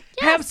 right?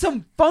 Have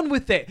some fun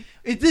with it.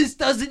 This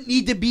doesn't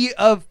need to be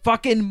a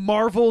fucking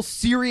Marvel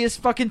serious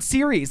fucking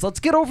series. Let's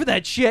get over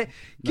that shit.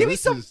 Give me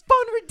this some is-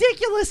 fun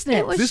ridiculousness.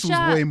 It was This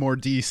shot- was way more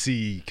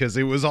DC because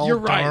it was all You're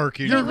right. dark.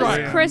 And You're It was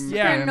right. Christopher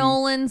Yeah.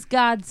 Nolan's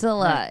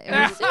Godzilla. It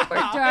was super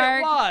dark.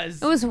 It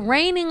was. It was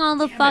raining all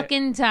the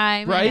fucking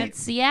time. Right? And it's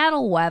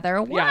Seattle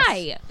weather.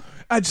 Why?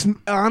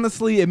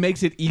 Honestly, it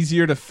makes it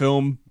easier to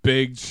film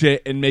big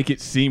shit and make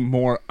it seem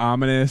more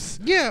ominous.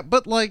 Yeah,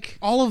 but like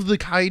all of the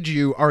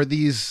kaiju are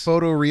these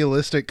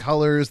photorealistic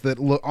colors that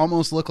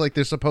almost look like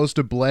they're supposed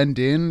to blend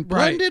in.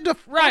 Right. Blend into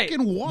Right.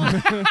 fucking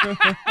what?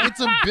 It's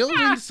a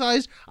building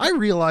size. I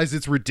realize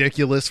it's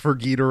ridiculous for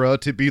Ghidorah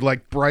to be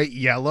like bright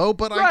yellow,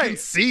 but I can Right.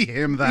 see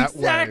him that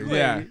Exactly.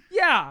 way.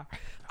 Yeah.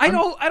 I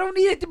don't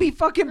need it to be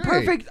fucking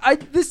perfect.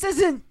 This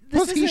isn't.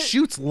 Plus, he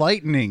shoots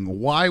lightning.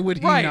 Why would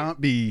he Right. not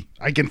be?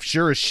 I can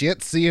sure as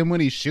shit see him when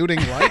he's shooting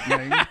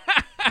lightning.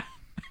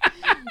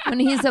 When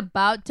he's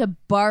about to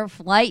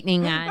barf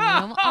lightning on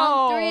you,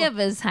 all Oh. three of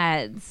his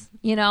heads.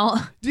 You know,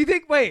 Do you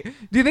think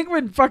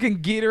when fucking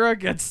Ghidorah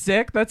gets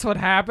sick, that's what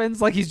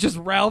happens? Like he's just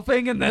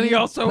Ralphing, and then he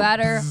also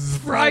better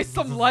fries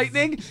some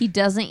lightning. he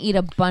doesn't eat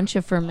a bunch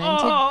of fermented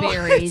Oh,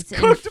 berries it's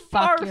and cooked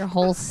fuck barf. your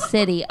whole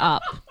city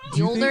up.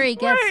 The older he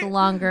gets, the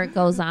longer it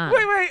goes on.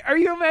 Wait, are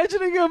you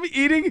imagining him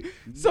eating?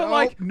 So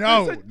like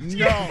no, there's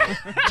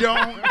a-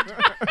 don't.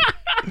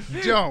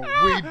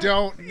 We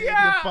don't need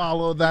Yeah. to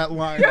follow that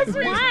line. Yes, of we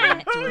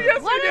reasoning. do.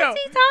 Yes, What we do. is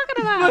he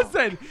talking about?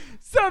 Listen,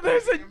 so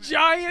there's a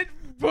giant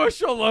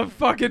bushel of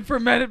fucking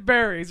fermented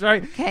berries,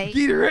 right? Okay.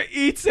 Ghidorah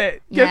eats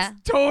it, gets Yeah.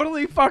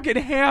 totally fucking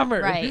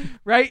hammered, Right.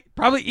 Right?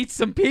 Probably eats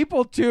some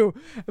people too,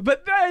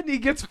 but then he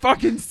gets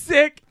fucking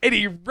sick and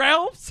he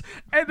Ralphs,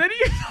 and then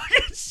he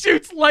fucking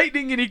shoots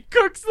lightning and he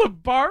cooks the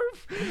barf,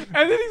 and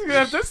then he's gonna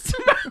have to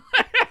smell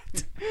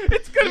it.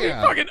 It's gonna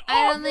Yeah. be fucking awful.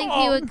 I don't think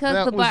he would cook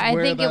That the was bar. I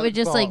where think it that would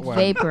just like thought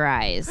went.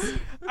 vaporize.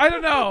 I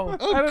don't know.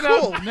 Oh, I don't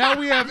cool. know. Now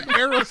we have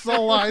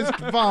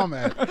aerosolized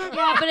vomit.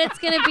 Yeah, but it's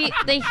gonna be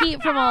the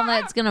heat from all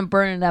that's gonna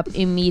burn it up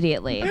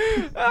immediately.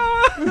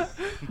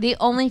 The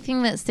only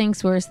thing that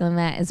stinks worse than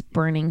that is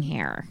burning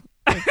hair.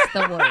 It's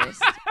the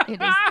worst.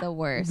 It is the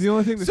worst. The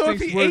only thing that So if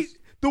stinks he worse. ate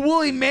the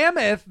woolly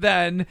mammoth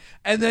then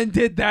and then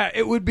did that,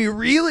 it would be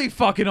really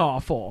fucking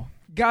awful.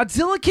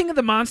 Godzilla King of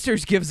the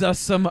Monsters gives us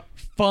some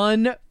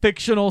fun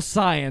fictional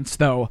science,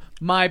 though.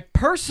 My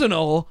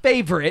personal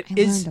favorite I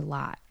is learned a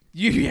lot.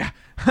 yeah.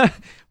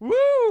 Woo!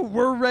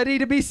 We're ready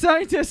to be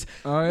scientists.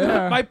 Oh,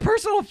 yeah. My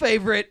personal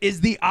favorite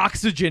is the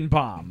oxygen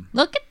bomb.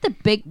 Look at the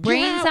big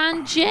brains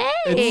on Jay.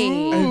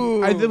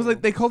 Ooh. It was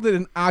like they called it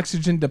an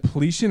oxygen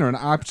depletion or an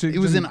oxygen. It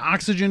was an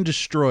oxygen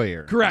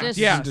destroyer. Correct. Just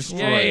Yeah.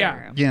 destroyer.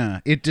 Yeah. Yeah,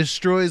 it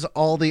destroys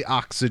all the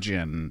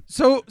oxygen.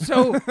 So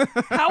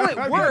how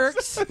it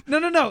works?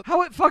 No.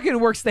 How it fucking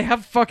works? They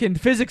have fucking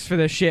physics for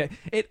this shit.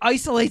 It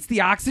isolates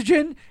the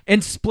oxygen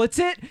and splits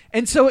it,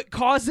 and so it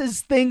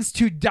causes things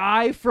to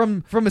die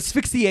from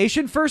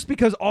asphyxiation first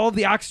because all of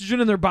the oxygen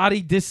in their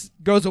body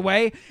goes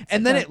away,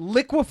 and then it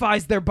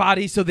liquefies their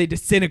body so they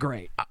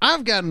disintegrate.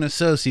 I've got an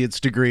associate's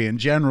degree in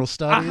general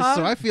studies,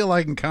 so I feel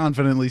I can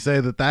confidently say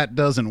that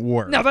doesn't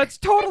work. Now that's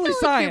totally You're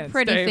science.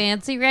 pretty Dave.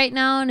 fancy right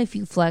now, and if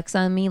you flex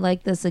on me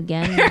like this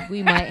again,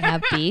 we might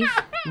have beef.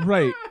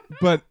 Right.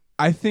 But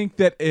I think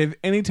that if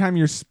anytime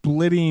you're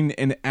splitting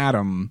an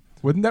atom,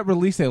 wouldn't that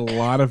release a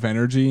lot of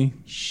energy?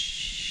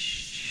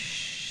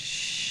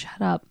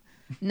 Shut up.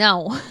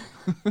 No.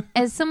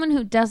 As someone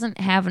who doesn't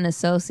have an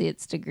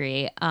associate's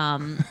degree,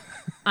 I'm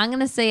going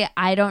to say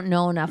I don't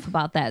know enough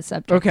about that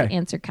subject to Okay.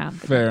 answer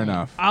confidently. Fair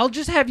enough. I'll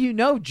just have you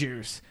know,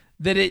 Juice,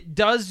 that it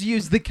does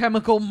use the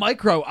chemical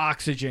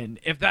micro-oxygen,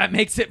 if that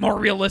makes it more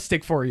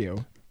realistic for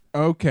you.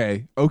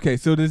 Okay.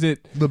 So does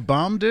it? The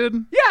bomb did?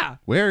 Yeah,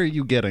 Where are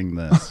you getting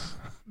this?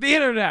 the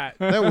internet.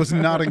 That was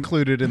not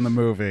included in the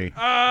movie.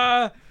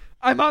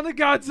 I'm on the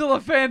Godzilla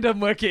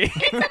fandom wiki.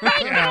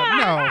 Yeah,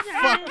 no,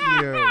 fuck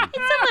you. It's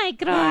on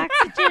micro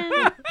oxygen.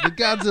 The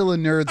Godzilla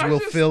nerds will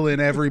fill in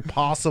every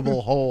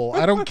possible hole.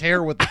 I don't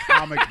care what the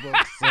comic book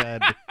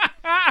said.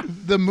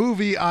 The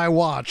movie I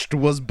watched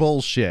was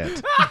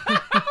bullshit.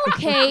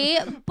 Okay,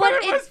 But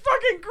it was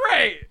fucking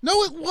great.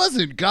 No, it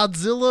wasn't.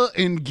 Godzilla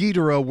and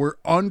Ghidorah were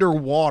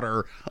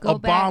underwater. Go A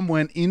bomb back.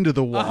 went into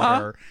the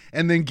water,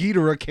 and then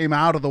Ghidorah came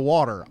out of the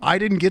water. I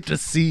didn't get to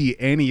see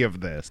any of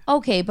this.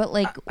 Okay, but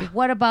like,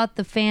 what about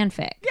the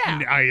fanfic?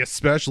 Yeah. I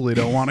especially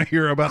don't want to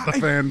hear about the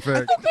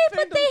fanfic. Okay,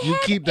 but they You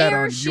had keep that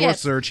on your airships.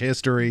 search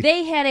history.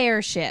 They had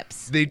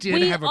airships. They did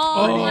we have a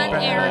all pretty want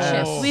badass-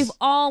 airships. We've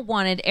all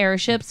wanted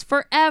airships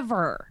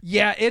forever.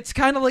 Yeah, it's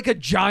kind of like a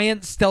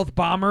giant stealth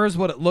bomber is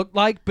what it looked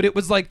like, but it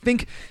was like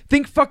think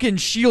fucking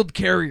shield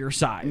carrier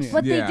size.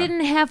 But Yeah. they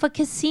didn't have a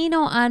casino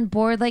on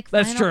board like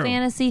That's Final true.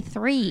 Fantasy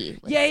 3.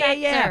 with Yeah.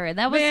 Sector.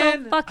 That was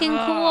Man, so fucking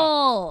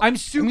cool. I'm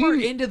super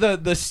into the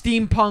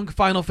steampunk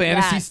Final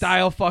Fantasy Yes.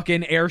 style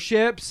fucking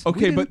airships.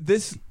 Okay, but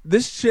this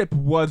ship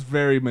was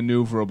very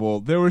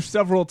maneuverable. There were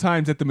several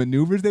times that the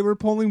maneuvers they were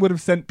pulling would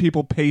have sent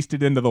people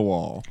pasted into the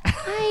wall.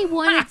 I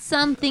wanted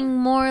something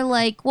more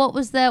like, what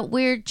was that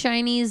weird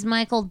Chinese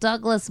Michael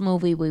Douglas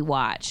movie we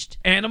watched?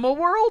 Animal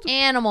World?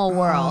 Animal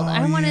World.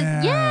 I wanted,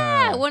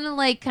 yeah. I wanted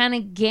like kind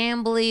of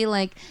gambly,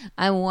 like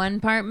I'm one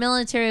part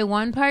military,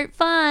 one part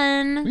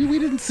fun. We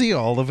didn't see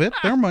all of it.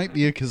 There might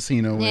be a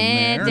casino in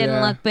It there. didn't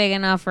Yeah. look big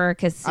enough for a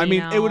casino. I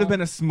mean, it would have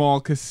been a small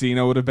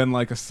casino. It would have been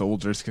like a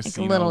soldier's like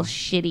casino. a little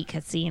shitty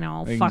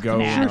casino. And Fuck go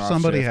that. Sure, Drop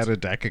somebody shift. had a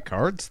deck of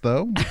cards,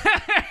 though.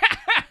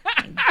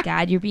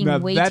 God, you're being Now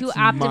way that's too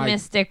my-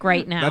 optimistic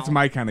right now. That's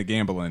my kind of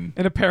gambling.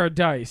 And a pair of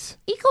dice.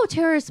 Eco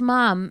Terror's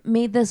mom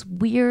made this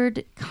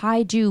weird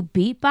kaiju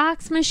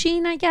beatbox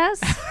machine, I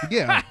guess.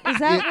 Yeah. Is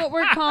that what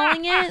we're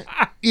calling it?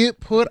 It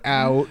put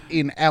out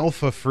in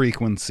alpha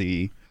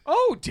frequency.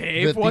 Oh,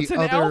 Dave, that the what's an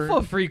other-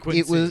 alpha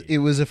frequency? It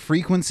was a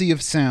frequency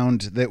of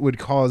sound that would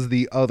cause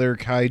the other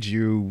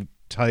kaiju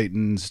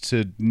titans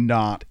to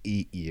not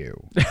eat you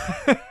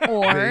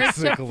Or to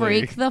Basically.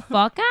 freak the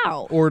fuck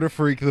out. or to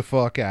freak the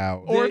fuck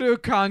out. or to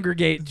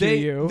congregate to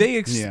you. They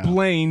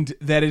explained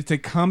that it's a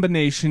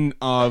combination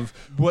of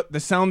what the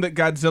sound that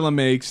Godzilla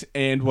makes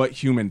and what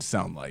humans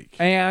sound like.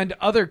 and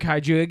other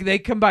kaiju. They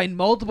combined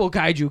multiple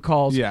kaiju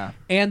calls. Yeah.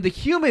 And the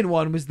human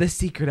one was the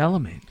secret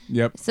element.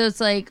 Yep. So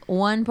it's like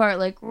one part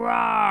like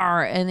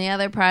roar, and the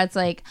other part's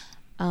like,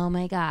 oh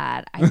my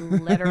god, I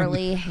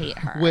literally hate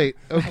her. Wait,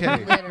 I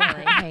okay.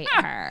 literally hate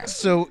her.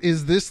 So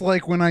is this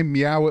like when I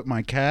meow at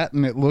my cat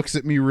and it looks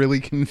at me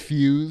really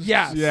confused?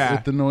 Yes. Yeah.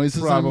 With the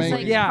noises Probably. I'm It's like,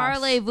 making? Yes.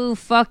 parlez-vous,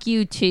 fuck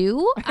you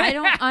too? I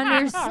don't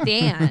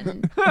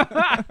understand.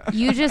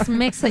 You just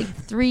mix like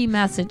 3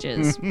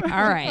 messages. All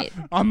right.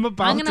 I'm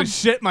about I'm gonna- to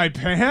shit my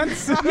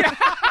pants.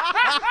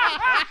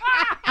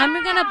 I'm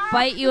going to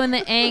bite you in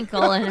the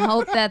ankle and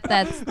hope that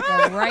that's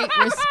the right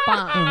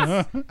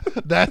response.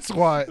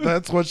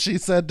 That's what she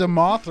said to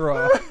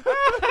Mothra.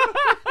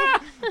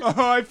 Oh,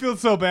 I feel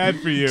so bad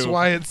for you. That's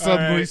why it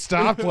suddenly All right.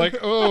 stopped. Like,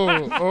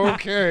 oh,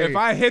 okay. If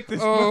I hit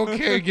this.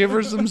 Okay, give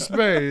her some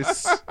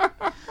space.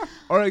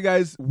 All right,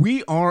 guys,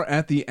 we are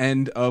at the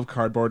end of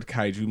Cardboard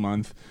Kaiju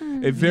Month.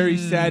 A very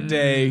sad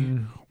day.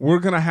 We're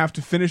going to have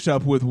to finish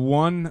up with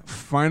one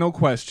final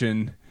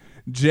question.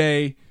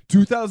 Jay,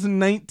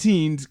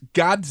 2019's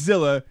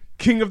Godzilla,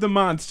 King of the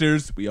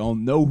Monsters. We all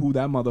know who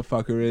that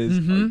motherfucker is.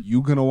 Are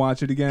you going to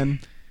watch it again?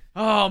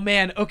 Oh,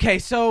 man. Okay,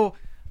 so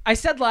I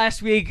said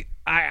last week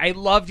I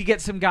love to get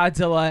some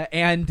Godzilla,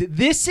 and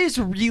this is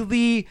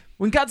really...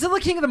 When Godzilla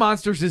King of the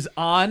Monsters is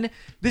on,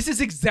 this is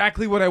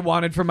exactly what I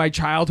wanted from my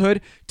childhood,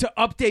 to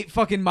update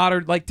fucking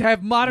modern... Like, to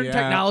have modern Yeah,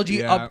 technology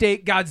yeah.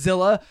 update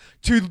Godzilla,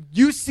 to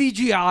use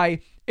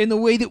CGI in the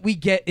way that we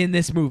get in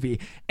this movie.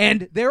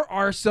 And there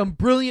are some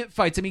brilliant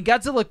fights. I mean,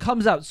 Godzilla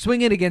comes out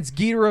swinging against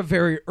Ghidorah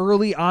very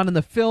early on in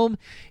the film.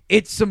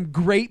 It's some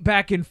great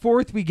back and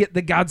forth. We get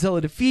the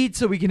Godzilla defeat,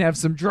 so we can have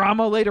some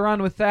drama later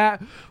on with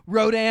that.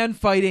 Rodan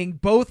fighting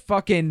both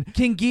fucking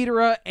King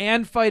Ghidorah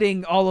and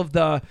fighting all of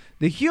the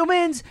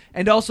humans,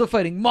 and also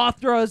fighting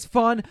Mothra is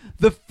fun.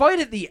 The fight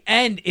at the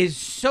end is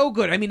so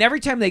good. I mean, every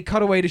time they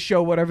cut away to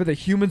show whatever the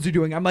humans are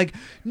doing, I'm like,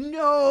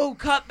 no,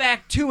 cut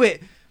back to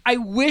it. I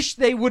wish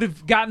they would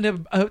have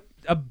gotten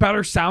a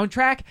better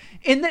soundtrack,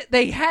 in that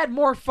they had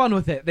more fun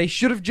with it. They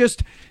should have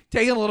just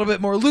taken a little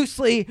bit more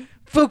loosely,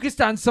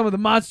 focused on some of the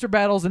monster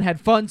battles, and had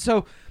fun.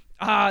 So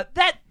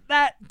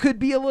that could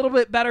be a little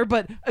bit better,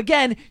 but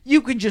again,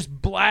 you can just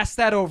blast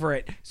that over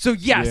it. So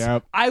yes,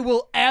 Yep. I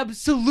will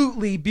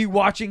absolutely be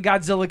watching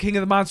Godzilla King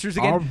of the Monsters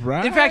again. All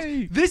right. In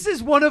fact, this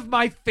is one of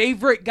my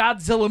favorite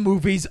Godzilla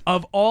movies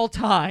of all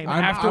time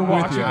after I'm with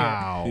watching you. it.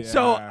 Wow.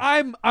 So Yeah.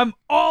 I'm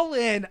all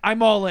in.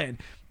 I'm all in.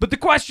 But the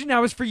question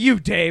now is for you,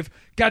 Dave.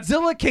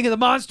 Godzilla King of the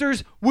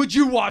Monsters, would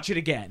you watch it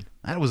again?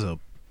 That was a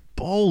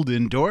bold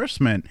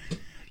endorsement.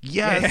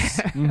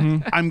 Yes.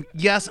 I'm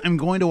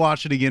going to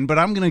watch it again, but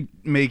I'm going to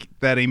make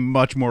that a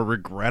much more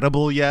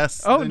regrettable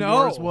yes Oh, than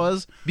no. yours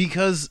was,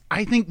 because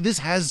I think this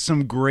has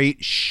some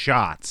great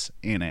shots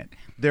in it.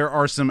 There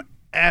are some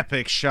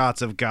epic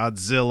shots of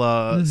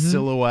Godzilla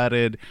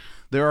silhouetted.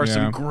 There are Yeah.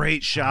 some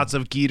great shots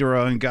of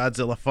Ghidorah and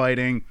Godzilla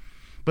fighting.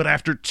 But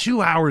after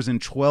 2 hours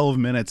and 12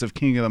 minutes of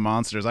King of the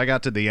Monsters, I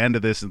got to the end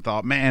of this and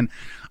thought, man,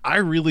 I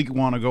really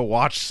want to go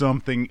watch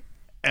something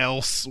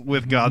else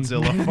with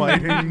Godzilla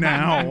fighting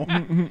now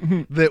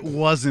that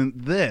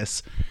wasn't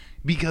this.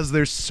 Because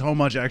there's so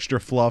much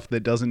extra fluff that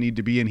doesn't need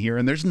to be in here.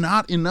 And there's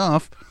not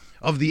enough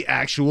of the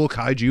actual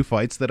kaiju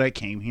fights that I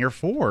came here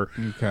for.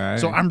 Okay.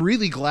 So I'm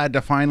really glad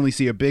to finally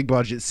see a big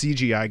budget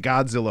CGI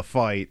Godzilla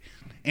fight.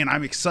 And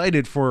I'm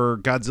excited for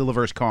Godzilla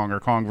vs. Kong or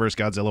Kong vs.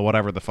 Godzilla,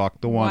 whatever the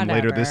fuck the one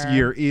later this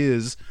year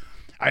is.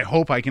 I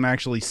hope I can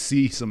actually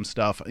see some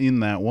stuff in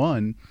that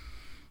one.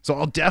 So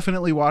I'll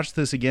definitely watch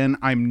this again.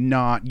 I'm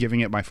not giving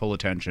it my full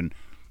attention.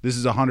 This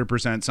is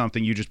 100%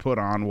 something you just put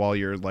on while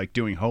you're like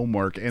doing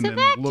homework and then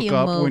look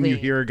up when you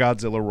hear a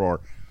Godzilla roar.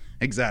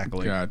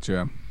 Exactly.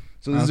 Gotcha.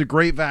 So this is a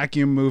great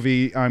vacuum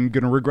movie. I'm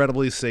going to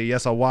regrettably say,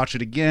 yes, I'll watch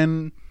it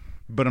again,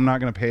 but I'm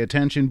not going to pay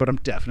attention, but I'm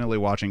definitely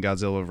watching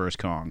Godzilla vs.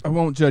 Kong. I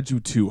won't judge you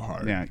too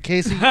hard. Yeah.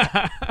 Casey,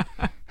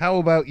 how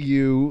about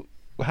you?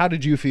 How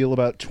did you feel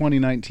about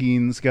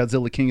 2019's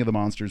Godzilla King of the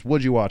Monsters?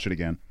 Would you watch it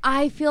again?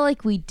 I feel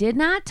like we did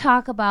not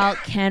talk about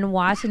Ken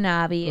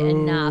Watanabe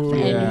enough.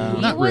 yeah. And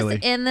he Not was really.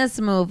 in this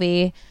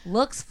movie,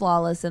 looks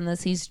flawless in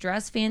this. He's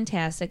dressed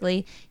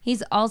fantastically.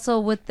 He's also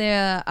with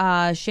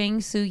the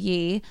Shang Su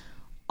Yi,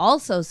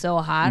 also so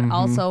hot,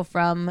 also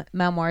from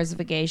Memoirs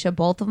of a Geisha.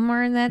 Both of them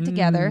are in that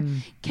together.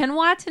 Ken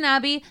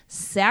Watanabe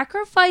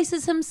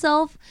sacrifices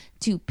himself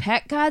to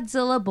pet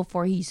Godzilla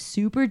before he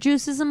super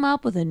juices him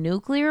up with a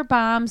nuclear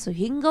bomb so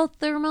he can go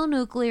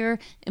thermonuclear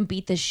and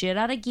beat the shit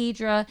out of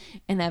Ghidorah,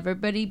 and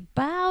everybody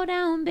bow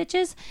down,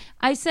 bitches.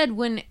 I said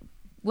when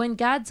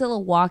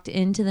Godzilla walked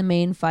into the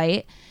main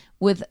fight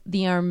with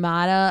the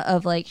armada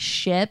of like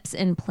ships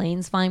and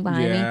planes flying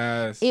behind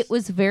Yes. me, it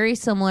was very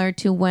similar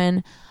to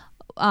when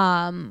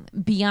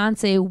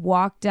Beyonce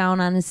walked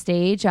down on a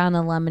stage on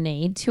a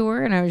Lemonade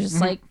tour, and I was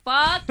just like,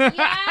 fuck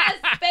yes,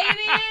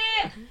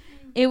 baby.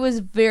 It was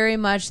very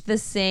much the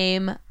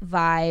same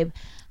vibe.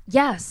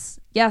 Yes,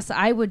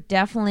 I would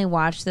definitely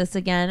watch this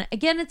again.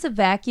 Again, it's a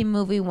vacuum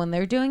movie. When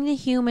they're doing the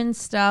human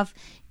stuff,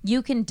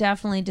 you can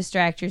definitely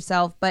distract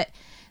yourself, but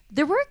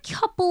there were a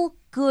couple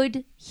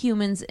good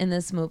humans in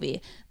this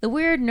movie. The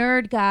weird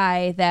nerd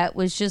guy that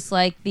was just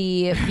like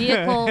the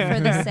vehicle for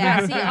the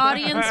sassy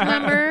audience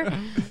member.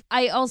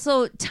 I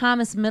also,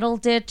 Thomas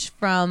Middleditch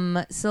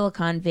from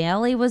Silicon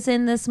Valley was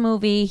in this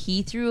movie.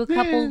 He threw a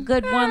couple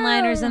good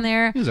one-liners in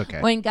there. He was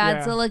okay. When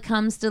Godzilla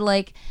comes to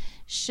like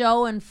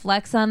show and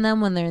flex on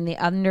them when they're in the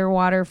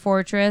underwater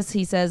fortress,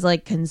 he says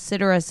like,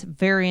 consider us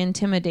very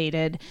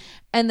intimidated.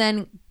 And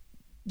then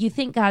you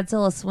think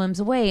Godzilla swims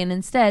away, and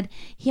instead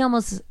he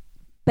almost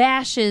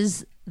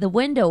bashes the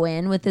window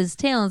in with his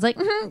tail and is like,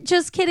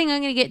 just kidding,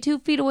 I'm gonna get 2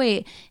 feet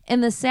away.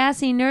 And the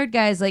sassy nerd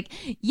guy's like,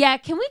 yeah,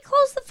 can we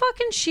close the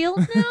fucking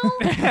shield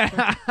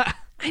now?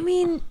 I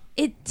mean,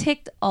 it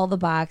ticked all the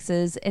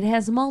boxes. It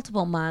has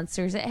multiple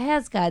monsters. It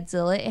has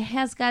Godzilla. It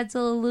has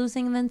Godzilla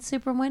losing and then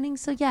super winning.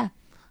 So yeah,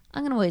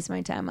 I'm gonna waste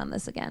my time on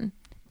this again.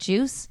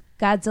 Juice,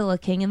 Godzilla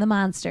King of the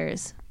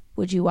Monsters.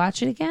 Would you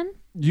watch it again?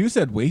 You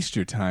said waste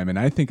your time, and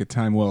I think a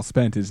time well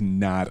spent is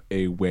not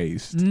a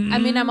waste. I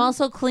mean, I'm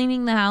also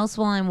cleaning the house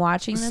while I'm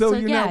watching this. So So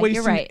you're yeah, not wasting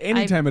you're right.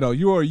 any time at all.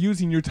 You are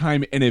using your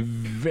time in a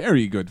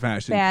very good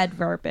fashion. Bad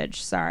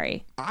verbiage.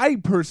 Sorry. I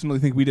personally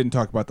think we didn't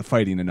talk about the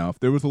fighting enough.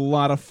 There was a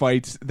lot of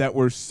fights that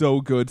were so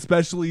good,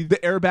 especially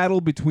the air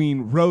battle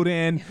between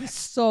Rodan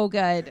So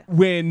good.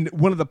 when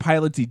one of the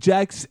pilots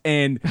ejects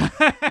and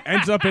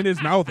ends up in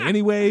his mouth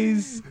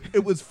anyways.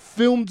 It was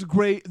filmed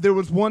great. There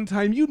was one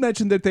time you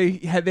mentioned that they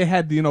had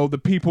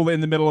the people in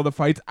the middle of the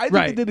fights. I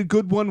think they did a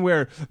good one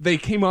where they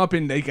came up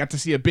and they got to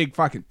see a big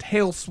fucking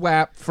tail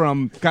swap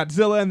from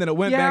Godzilla, and then it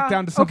went back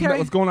down to something that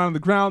was going on the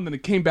ground, then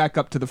it came back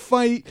up to the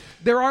fight.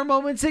 There are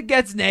moments it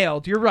gets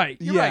nailed. You're right.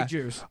 You're right,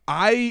 Juice.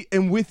 I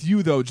am with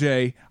you though,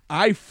 Jay.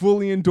 I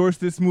fully endorse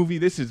this movie.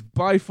 This is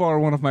by far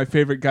one of my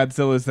favorite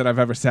Godzillas that I've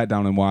ever sat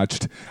down and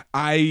watched.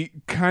 I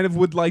kind of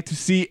would like to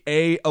see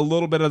a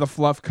little bit of the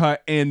fluff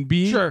cut, and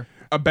B,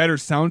 a better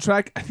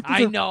soundtrack. I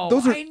think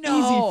those are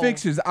easy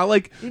fixes.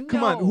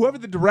 Come on, whoever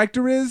the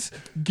director is,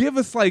 give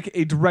us like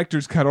a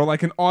director's cut or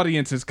like an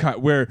audience's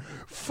cut where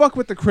fuck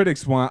what the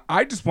critics want.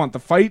 I just want the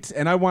fights,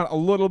 and I want a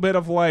little bit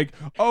of like,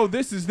 oh,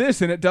 this is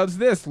this and it does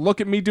this. Look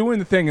at me doing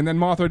the thing, and then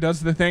Mothra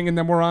does the thing, and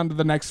then we're on to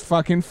the next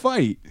fucking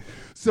fight.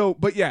 So,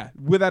 but yeah,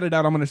 without a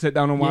doubt, I'm going to sit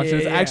down and watch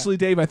this. Actually,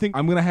 Dave, I think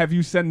I'm going to have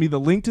you send me the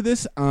link to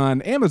this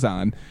on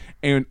Amazon,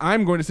 and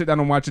I'm going to sit down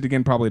and watch it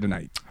again probably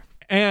tonight.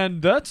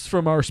 And that's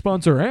from our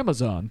sponsor,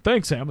 Amazon.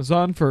 Thanks,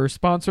 Amazon, for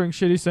sponsoring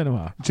Shitty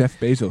Cinema. Jeff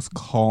Bezos,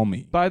 call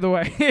me. By the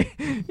way,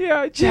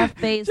 Jeff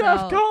Bezos.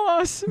 Jeff, call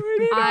us.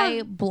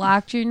 I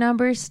blocked your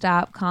number.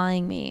 Stop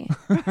calling me.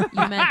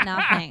 You meant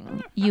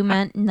nothing. You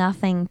meant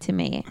nothing to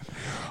me.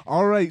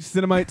 All right,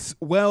 Cinemites.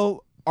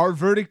 Well, our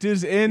verdict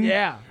is in.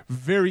 Yeah.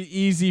 Very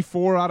easy.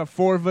 4 out of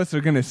 4 of us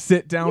are going to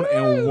sit down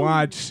and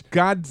watch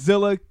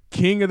Godzilla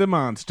King of the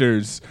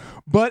Monsters.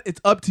 But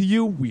it's up to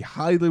you. We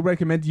highly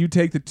recommend you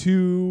take the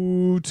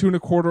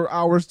 2.25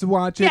 hours to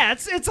watch it. Yeah,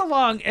 it's a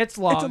long. It's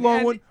long. It's a long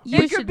and one. You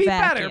It could should be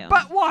vacuum. better,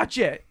 but watch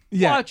it.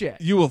 Yeah, Watch it.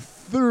 you will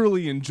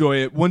thoroughly enjoy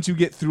it once you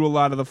get through a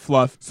lot of the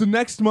fluff. So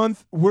next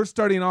month, we're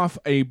starting off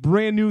a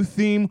brand new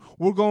theme.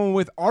 We're going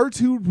with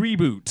R2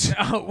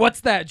 Reboot. What's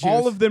that, Juice?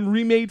 All of them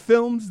remade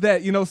films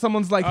that,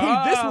 someone's like,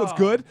 hey, this was Oh.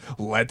 good.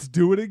 Let's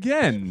do it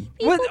again.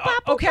 What-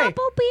 Beep-boop, okay,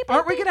 bop-boop, beep-boop,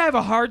 aren't we gonna have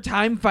a hard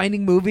time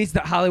finding movies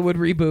that Hollywood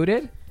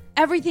rebooted?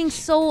 Everything's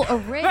so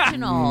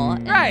original.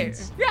 and Right,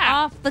 yeah.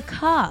 Off the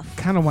cuff.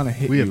 Kind of want to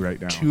hit We you have right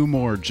now. 2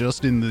 more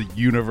just in the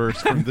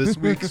universe from this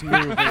week's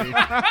movie.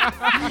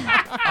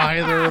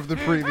 Either of the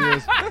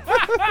previous.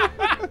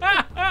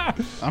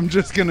 I'm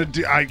just going to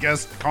do, I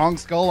guess, Kong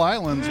Skull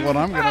Island's what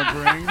I'm going to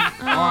bring.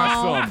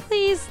 Awesome. Oh,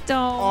 please don't.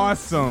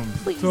 Awesome.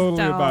 Please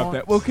Totally about don't.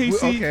 that. Well,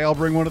 Casey. Okay, I'll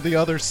bring one of the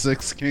other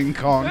 6 King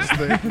Kongs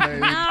they've made.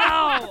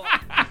 No.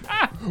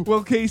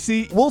 Well,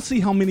 Casey, we'll see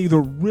how many there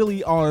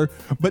really are.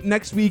 But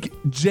next week,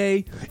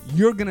 Jay,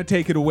 you're going to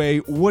take it away.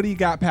 What do you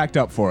got packed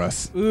up for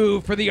us?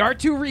 Ooh, for the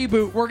R2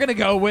 reboot, we're gonna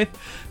go with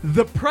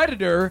The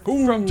Predator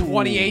from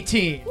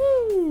 2018.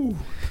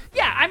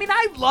 Yeah, I mean,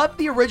 I love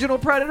the original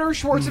Predator.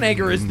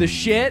 Schwarzenegger is the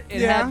shit. It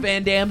Yeah. had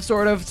Van Damme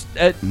sort of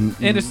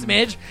in a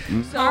smidge.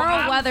 So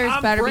Carl Weathers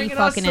I'm better be bringing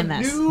us fucking in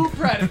some this. New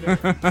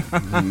Predator.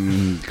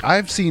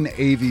 I've seen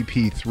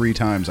AVP 3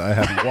 times. I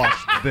haven't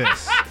watched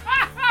this.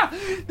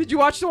 Did you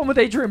watch the one with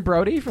Adrian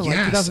Brody from like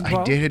Yes,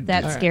 2012? I did.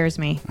 That scares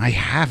me. I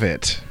have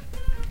it.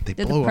 They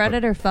Did blow the up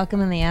Predator fuck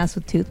him in the ass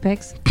with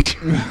toothpicks?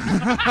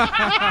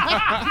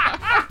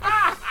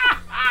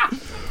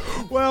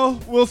 Well,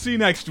 we'll see you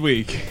next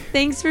week.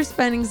 Thanks for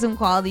spending some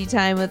quality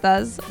time with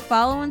us.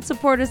 Follow and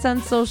support us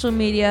on social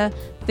media.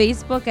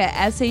 Facebook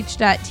at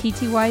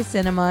sh.tty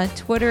cinema,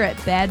 Twitter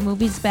at Bad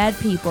Movies Bad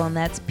People, and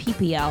that's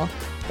PPL.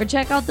 Or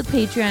check out the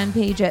Patreon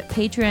page at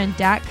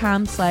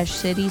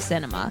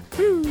patreon.com/citycinema.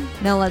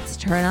 Now let's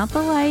turn out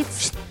the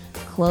lights,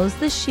 close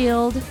the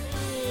shield,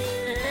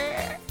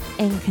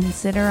 and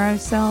consider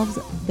ourselves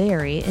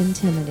very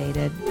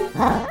intimidated.